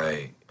was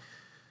like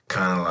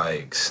kind of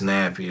like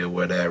snappy or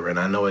whatever. And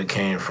I know it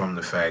came from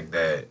the fact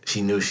that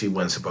she knew she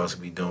wasn't supposed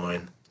to be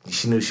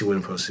she knew she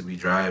wasn't supposed to be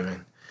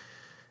driving.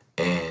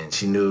 And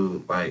she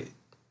knew like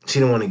she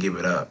didn't want to give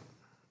it up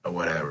or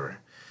whatever.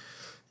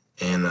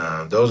 And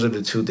those are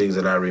the two things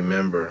that I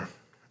remember.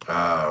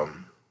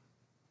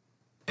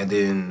 And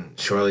then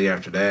shortly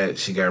after that,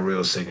 she got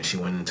real sick and she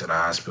went into the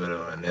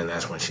hospital. And then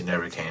that's when she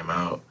never came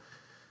out.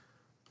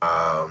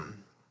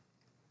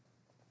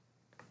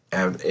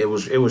 And it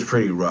was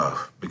pretty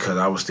rough because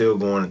I was still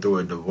going through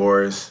a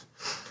divorce,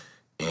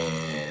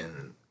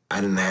 and I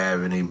didn't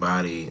have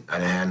anybody to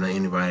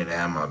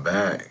have my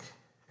back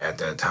at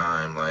that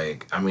time.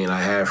 Like, I mean,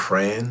 I had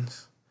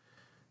friends,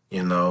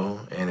 you know,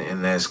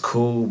 and that's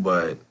cool,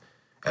 but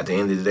at the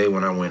end of the day,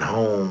 when I went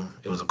home,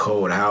 it was a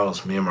cold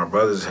house. Me and my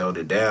brothers held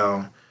it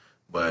down,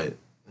 but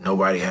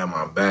nobody had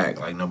my back.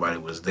 Like, nobody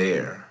was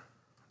there.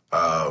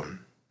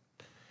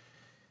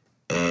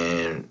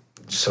 And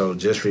so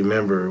just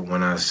remember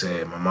when I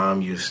said my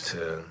mom used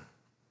to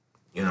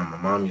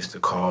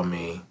call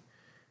me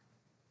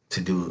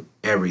to do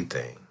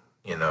everything.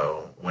 You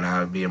know, when I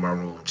would be in my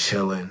room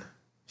chilling,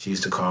 she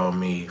used to call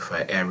me for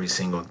every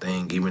single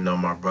thing, even though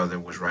my brother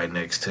was right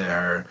next to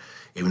her,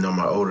 even though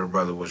my older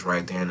brother was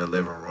right there in the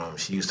living room.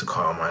 She used to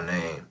call my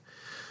name.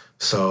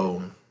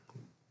 So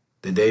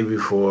the day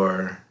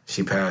before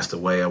she passed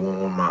away, I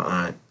went with my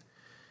aunt,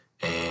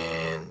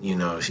 and, you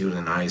know, she was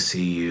in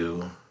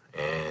ICU,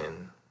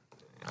 and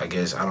I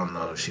guess, I don't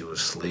know if she was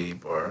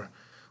asleep or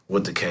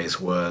what the case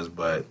was,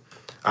 but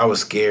I was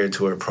scared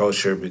to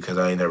approach her because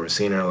I ain't never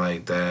seen her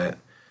like that.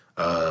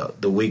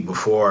 The week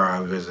before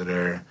I visited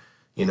her,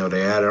 you know,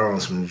 they had her on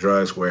some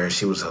drugs where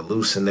she was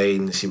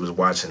hallucinating. She was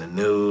watching the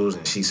news,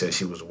 and she said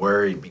she was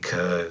worried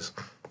because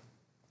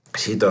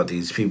she thought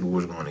these people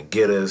was going to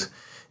get us.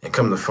 And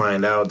come to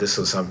find out, this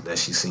was something that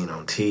she seen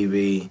on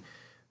TV.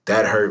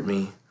 That hurt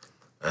me.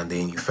 And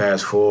then you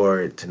fast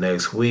forward to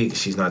next week,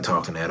 she's not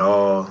talking at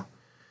all.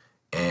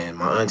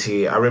 And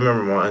I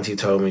remember my auntie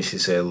told me, she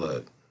said,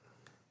 look,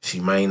 she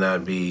may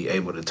not be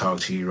able to talk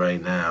to you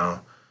right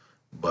now,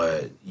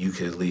 but you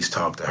could at least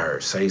talk to her.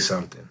 Say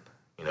something,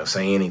 you know,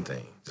 say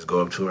anything. Just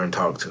go up to her and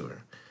talk to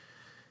her.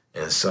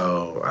 And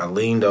so I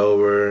leaned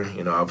over,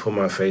 you know, I put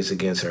my face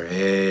against her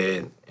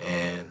head,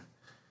 and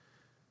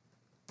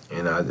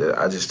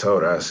I just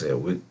told her, I said,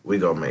 we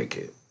gonna make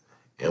it.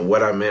 And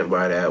what I meant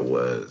by that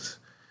was,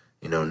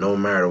 you know, no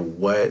matter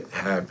what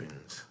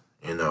happens,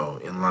 you know,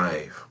 in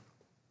life,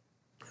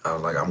 I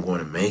was like, I'm going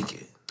to make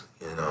it,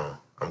 you know,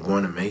 I'm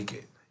going to make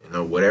it, you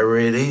know, whatever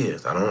it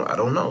is, I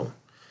don't know.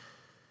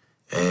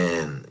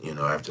 And, you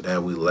know, after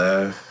that we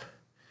left,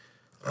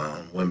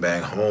 went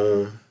back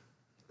home.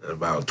 At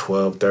about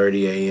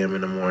 12:30 a.m. in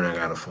the morning, I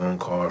got a phone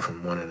call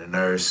from one of the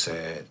nurses,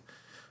 said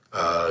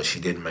she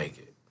didn't make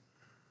it.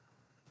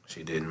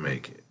 She didn't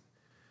make it.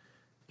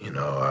 You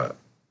know,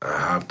 I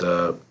hopped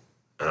up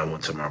and I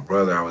went to my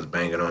brother. I was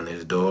banging on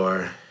his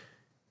door.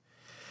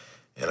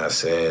 And I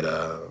said,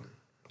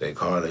 they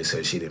called, they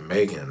said she didn't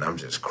make it. And I'm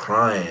just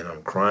crying.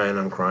 I'm crying.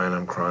 And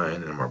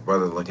my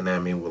brother looking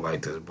at me with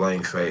like this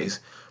blank face.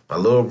 My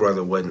little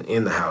brother wasn't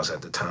in the house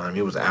at the time.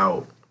 He was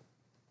out.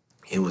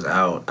 He was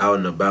out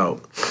and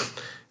about.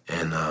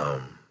 And I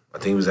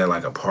think he was at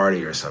like a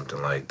party or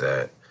something like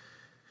that.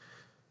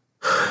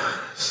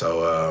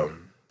 So,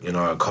 you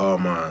know, I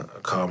called my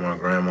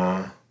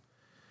grandma,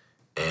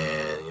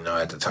 and, you know,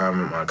 at the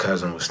time my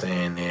cousin was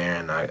staying there,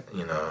 and I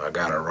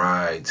got a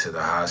ride to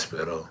the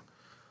hospital,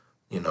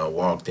 you know,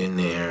 walked in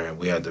there, and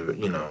we had to,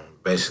 you know,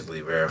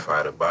 basically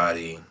verify the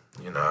body.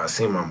 You know, I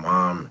seen my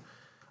mom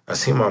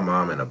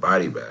in a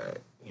body bag,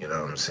 you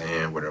know what I'm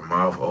saying, with her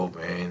mouth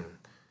open,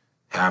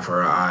 half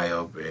her eye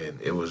open.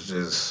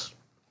 It's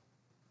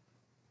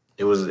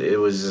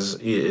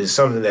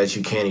something that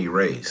you can't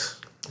erase.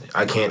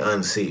 I can't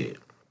unsee it.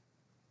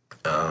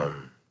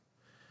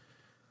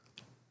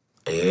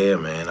 Yeah,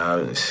 man, I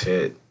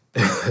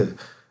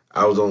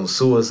was on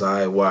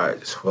suicide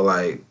watch for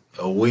like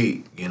a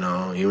week, you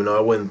know, even though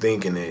I wasn't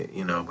thinking it,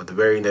 you know, but the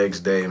very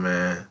next day,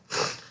 man,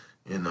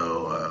 you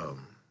know,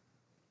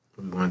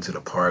 we went to the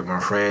park. My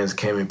friends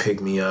came and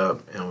picked me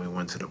up, and we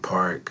went to the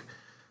park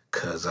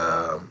because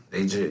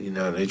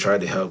they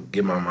tried to help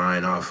get my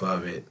mind off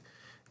of it.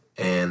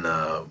 And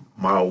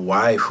my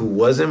wife, who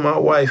wasn't my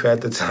wife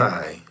at the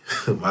time,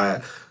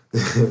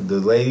 the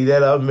lady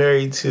that I'm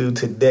married to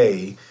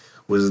today,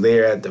 was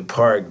there at the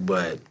park,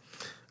 but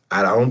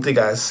I don't think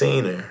I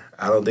seen her.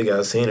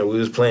 We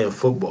was playing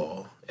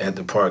football at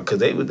the park because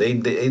they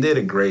did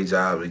a great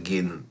job of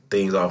getting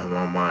things off of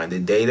my mind. The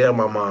day that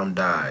my mom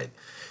died,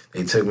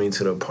 they took me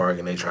to the park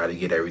and they tried to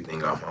get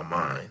everything off my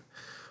mind.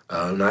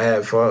 And I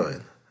had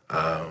fun.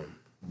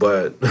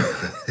 But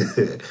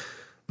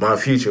my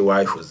future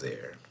wife was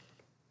there.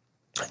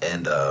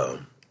 And,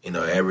 you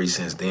know, ever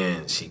since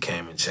then, she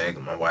came and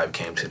checked. My wife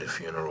came to the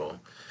funeral.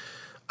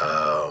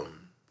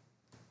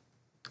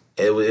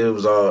 it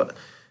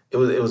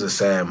was a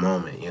sad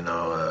moment, you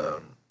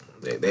know.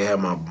 They had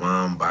my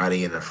mom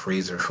body in the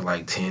freezer for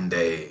like 10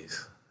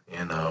 days,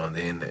 you know, and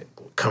then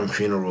come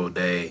funeral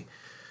day,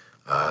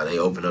 they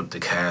opened up the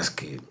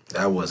casket.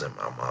 That wasn't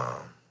my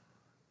mom,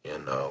 you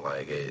know,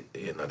 like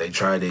they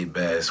tried their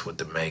best with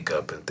the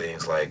makeup and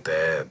things like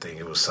that. I think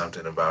it was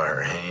something about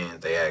her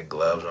hands. They had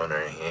gloves on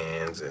her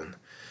hands, and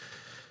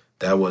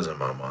that wasn't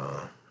my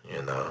mom,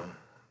 you know.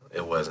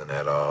 It wasn't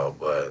at all,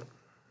 but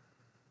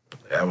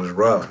that was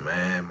rough,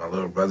 man. My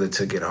little brother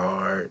took it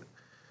hard.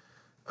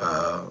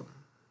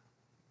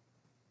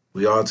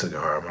 We all took it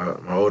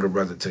hard. My older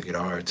brother took it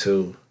hard,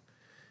 too.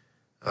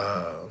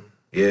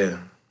 Yeah,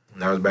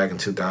 and that was back in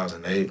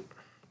 2008.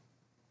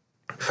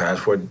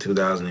 Fast forward to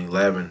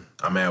 2011,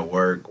 I'm at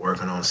work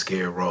working on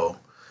Skid Row,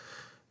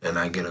 and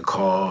I get a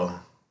call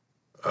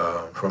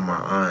from my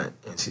aunt,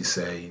 and she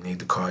said, you need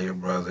to call your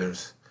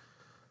brothers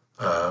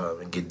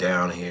and get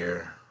down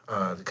here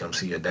to come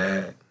see your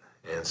dad.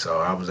 And so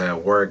I was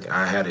at work.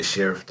 I had a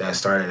shift that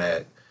started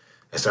at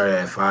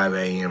 5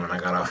 a.m. and I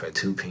got off at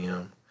 2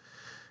 p.m.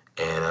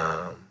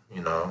 And,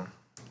 you know,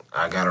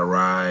 I got a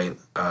ride.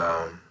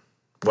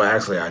 Well,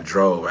 actually, I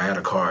drove. I had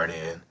a car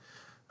then.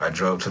 I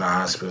drove to the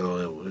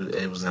hospital.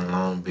 It was in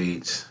Long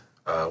Beach,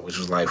 which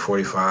was like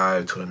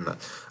 45 to an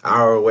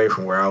hour away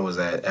from where I was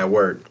at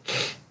work.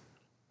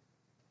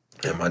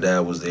 And my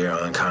dad was there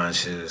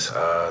unconscious,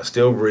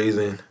 still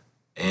breathing.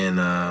 And,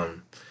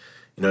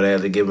 you know, they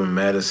had to give him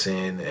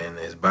medicine, and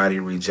his body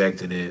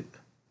rejected it.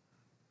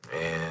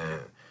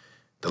 And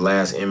the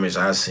last image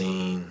I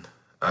seen,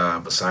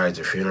 besides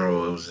the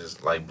funeral, it was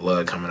just like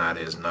blood coming out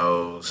of his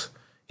nose.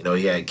 You know,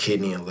 he had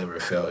kidney and liver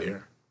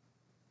failure.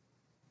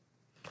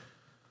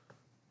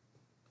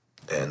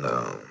 And,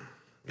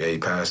 yeah, he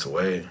passed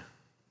away.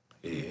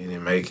 He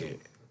didn't make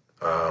it.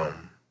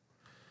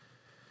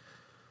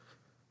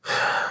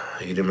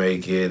 He didn't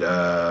make it.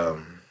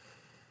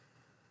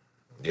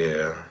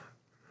 Yeah.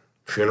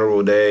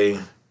 Funeral day,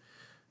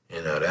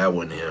 you know, that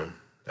wasn't him.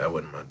 That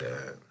wasn't my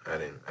dad. I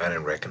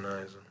didn't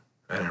recognize him.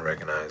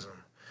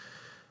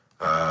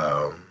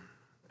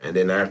 And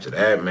then after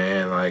that,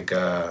 man, like,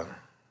 that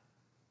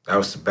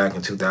was back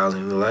in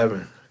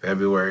 2011,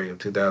 February of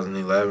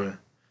 2011.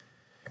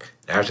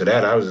 After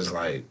that, I was just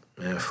like,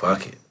 man,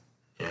 fuck it.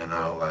 You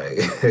know, like,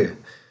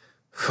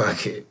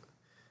 fuck it.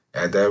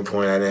 At that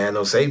point, I didn't have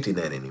no safety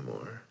net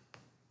anymore.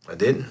 I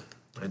didn't.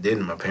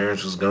 My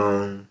parents was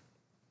gone.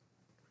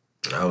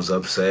 I was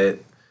upset.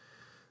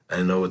 I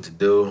didn't know what to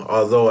do.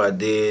 Although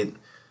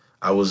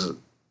I was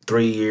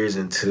 3 years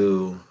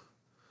into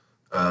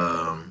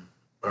a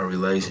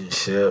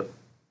relationship.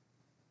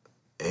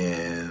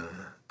 And,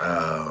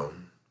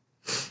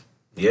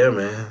 yeah,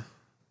 man.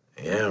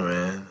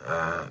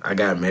 I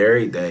got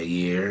married that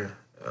year.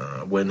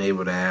 I wasn't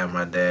able to have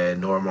my dad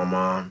nor my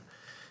mom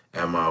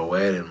at my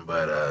wedding,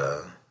 but,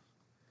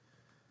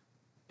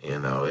 you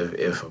know,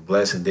 if a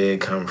blessing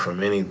did come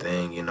from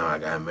anything, you know, I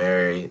got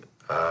married.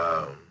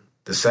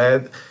 The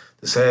sad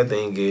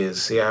thing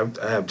is, see, I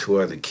have 2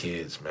 other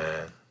kids,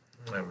 man.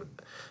 I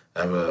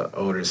have an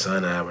older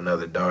son, I have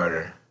another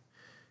daughter.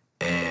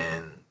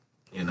 And,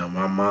 you know,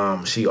 my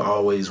mom, she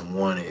always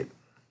wanted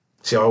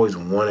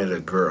a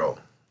girl.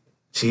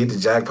 She hit the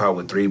jackpot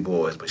with 3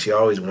 boys, but she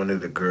always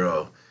wanted a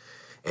girl.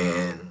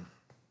 And,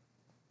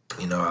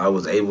 you know, I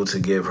was able to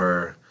give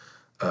her,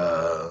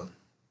 her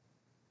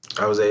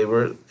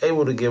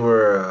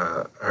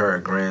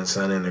a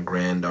grandson and a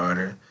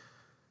granddaughter.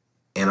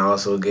 And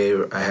also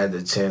I had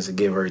the chance to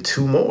give her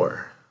 2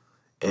 more.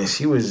 And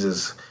she would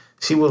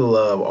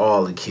love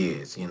all the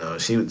kids, you know.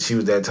 She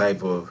was that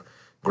type of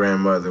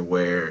grandmother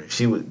where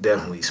she would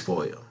definitely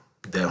spoil.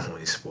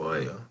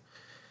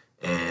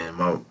 And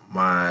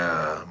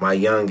my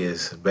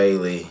youngest,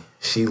 Bailey,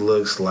 she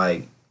looks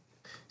like,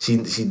 she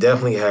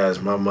definitely has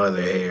my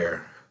mother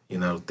hair, you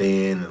know,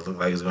 thin. It looks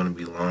like it's going to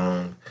be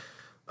long.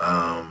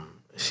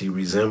 She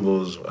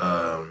resembles,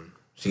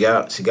 she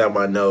got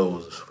my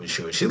nose for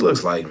sure. She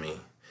looks like me.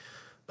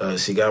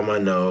 She got my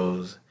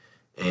nose,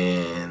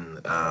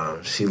 and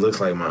she looks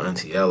like my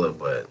Auntie Ella,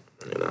 but,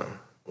 you know,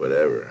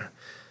 whatever.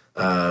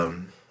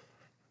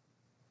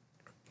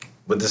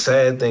 But the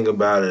sad thing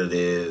about it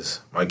is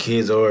my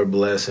kids are a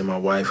blessing. My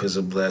wife is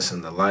a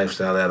blessing. The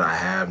lifestyle that I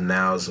have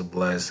now is a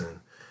blessing.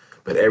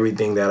 But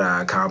everything that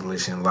I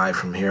accomplish in life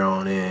from here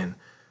on in,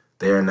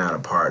 they're not a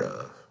part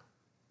of.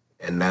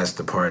 And that's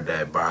the part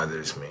that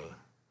bothers me.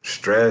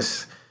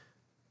 Stress,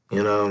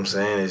 you know what I'm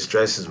saying? It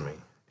stresses me.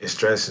 It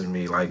stresses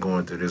me like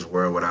going through this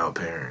world without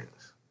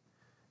parents.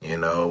 You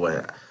know,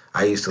 when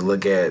I could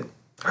look at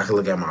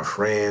my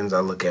friends, I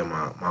look at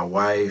my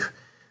wife,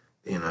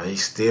 you know, they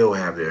still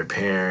have their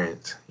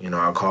parents. You know,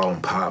 I call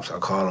them pops, I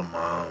call them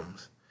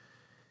moms.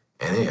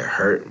 And it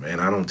hurt, man.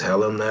 I don't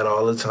tell them that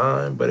all the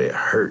time, but it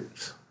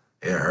hurts.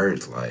 It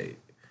hurts, like,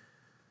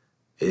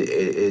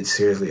 it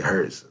seriously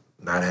hurts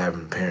not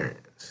having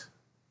parents.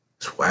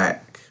 It's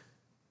whack.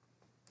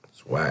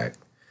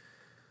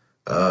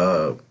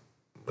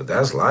 But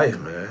that's life,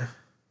 man.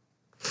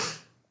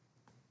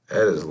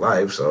 That is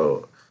life.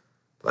 So,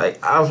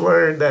 like, I've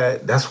learned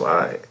that's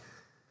why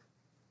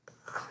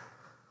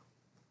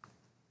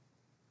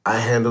I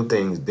handle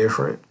things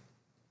different,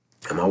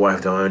 and my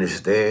wife don't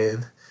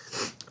understand.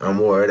 I'm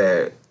more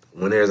that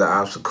when there's an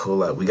obstacle,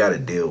 like, we got to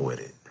deal with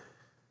it.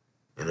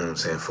 You know what I'm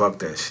saying? Fuck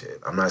that shit.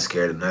 I'm not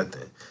scared of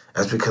nothing.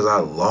 That's because I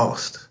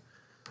lost.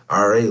 I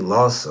already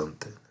lost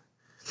something.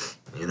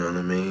 You know what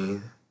I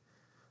mean?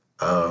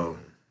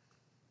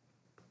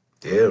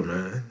 Yeah,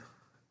 man.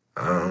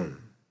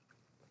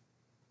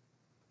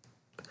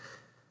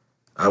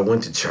 I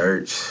went to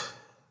church.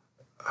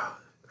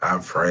 I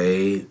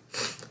prayed.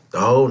 The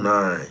whole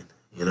nine.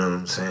 You know what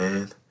I'm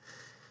saying?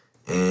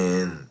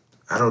 And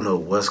I don't know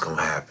what's going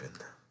to happen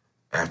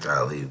after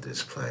I leave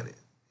this planet,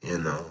 you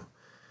know?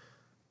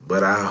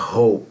 But I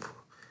hope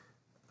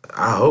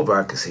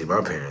I can see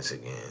my parents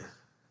again.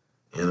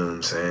 You know what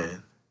I'm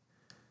saying?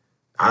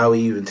 I would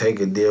even take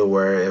a deal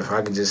where if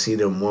I could just see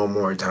them one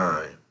more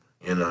time,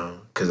 you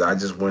know, because I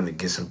just wanted to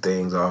get some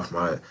things off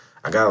I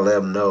got to let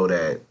them know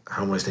that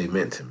how much they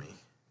meant to me.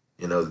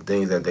 You know, the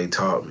things that they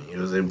taught me. It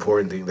was an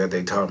important thing that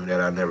they taught me that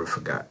I never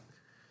forgot.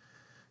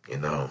 You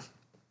know,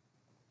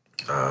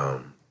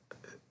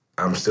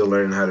 I'm still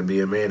learning how to be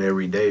a man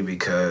every day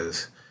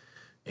because,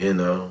 you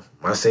know,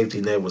 my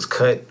safety net was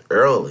cut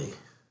early.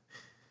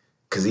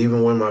 Because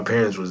even when my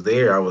parents was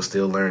there, I was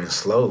still learning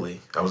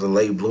slowly. I was a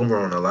late bloomer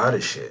on a lot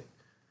of shit.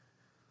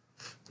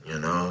 You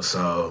know,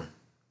 so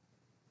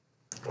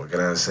what can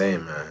I say,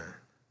 man?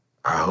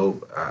 I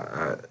hope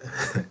I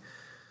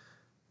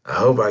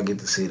hope I get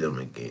to see them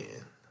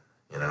again.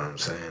 You know what I'm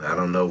saying? I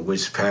don't know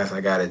which path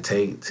I got to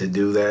take to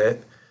do that.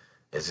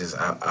 It's just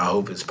I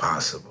hope it's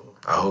possible.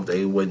 I hope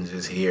they wasn't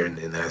just here and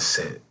then that's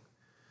it.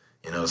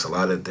 You know, it's a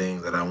lot of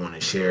things that I want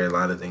to share, a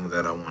lot of things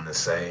that I want to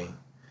say.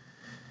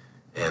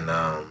 And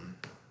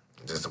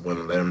just want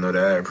to let them know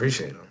that I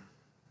appreciate them.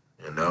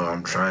 You know,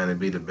 I'm trying to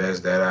be the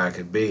best that I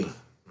could be.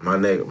 My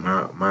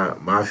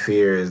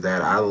fear is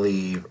that I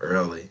leave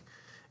early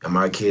and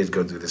my kids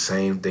go through the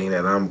same thing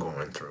that I'm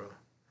going through.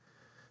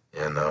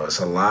 You know, it's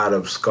a lot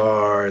of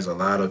scars, a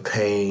lot of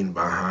pain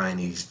behind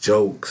these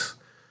jokes.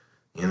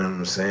 You know what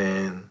I'm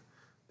saying?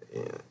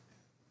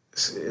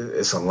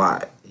 It's a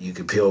lot. You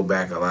can peel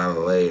back a lot of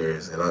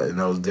layers, and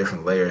those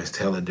different layers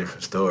tell a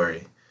different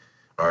story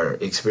or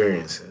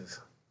experiences.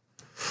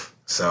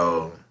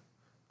 So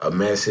a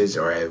message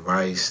or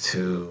advice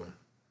to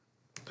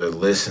the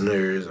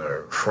listeners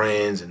or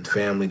friends and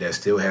family that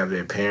still have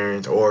their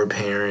parents or a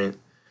parent,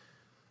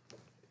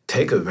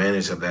 take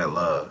advantage of that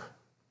love.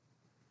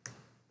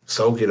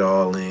 Soak it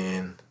all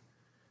in.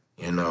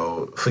 You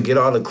know, forget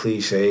all the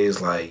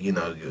cliches like, you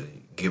know, you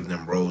give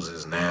them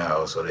roses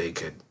now so they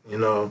could, you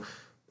know,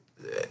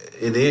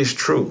 it is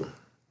true.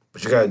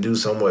 But you got to do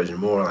so much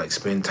more, like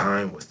spend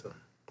time with them.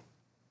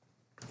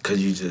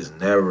 Because you just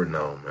never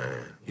know,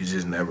 man. You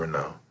just never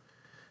know.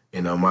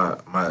 You know,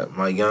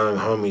 my young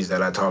homies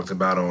that I talked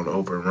about on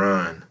Open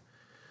Run,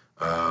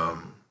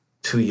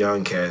 two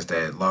young cats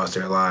that lost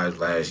their lives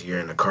last year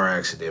in a car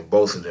accident,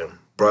 both of them,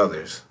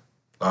 brothers,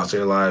 lost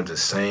their lives the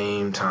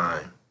same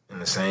time in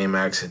the same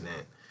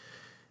accident.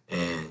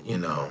 And, you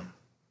know,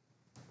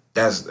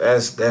 that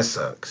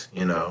sucks,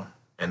 you know.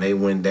 And they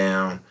went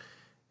down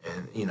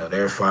and, you know,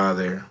 their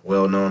father,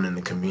 well known in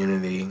the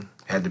community,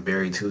 had to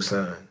bury two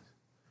sons.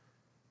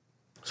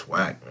 It's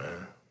whack,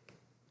 man.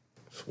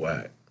 It's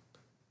whack.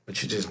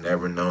 But you just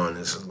never know in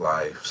this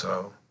life.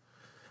 So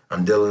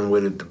I'm dealing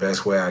with it the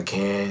best way I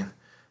can.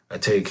 I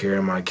take care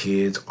of my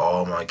kids,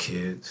 all my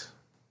kids.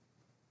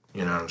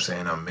 You know what I'm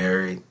saying? I'm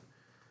married.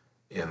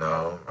 You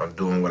know, I'm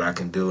doing what I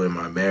can do in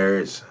my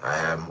marriage.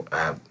 I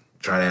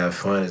try to have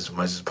fun as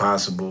much as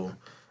possible.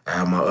 I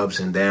have my ups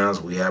and downs.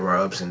 We have our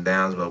ups and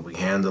downs, but we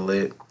handle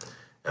it.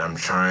 And I'm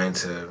trying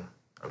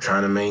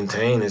to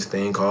maintain this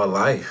thing called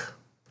life.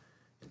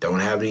 Don't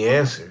have the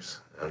answers.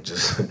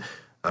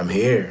 I'm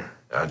here.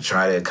 I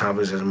try to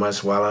accomplish as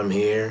much while I'm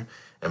here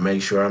and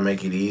make sure I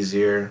make it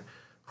easier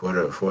for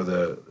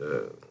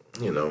the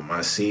you know,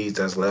 my seeds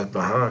that's left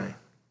behind.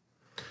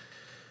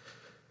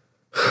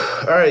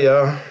 All right,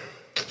 y'all.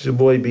 It's your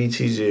boy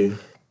BTG.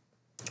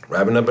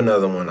 Wrapping up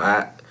another one.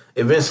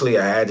 Eventually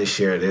I had to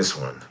share this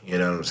one. You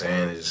know what I'm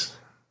saying? It's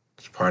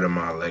part of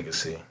my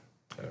legacy.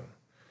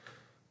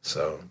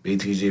 So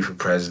BTG for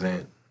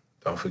president.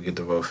 Don't forget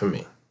to vote for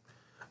me.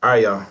 All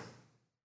right, y'all.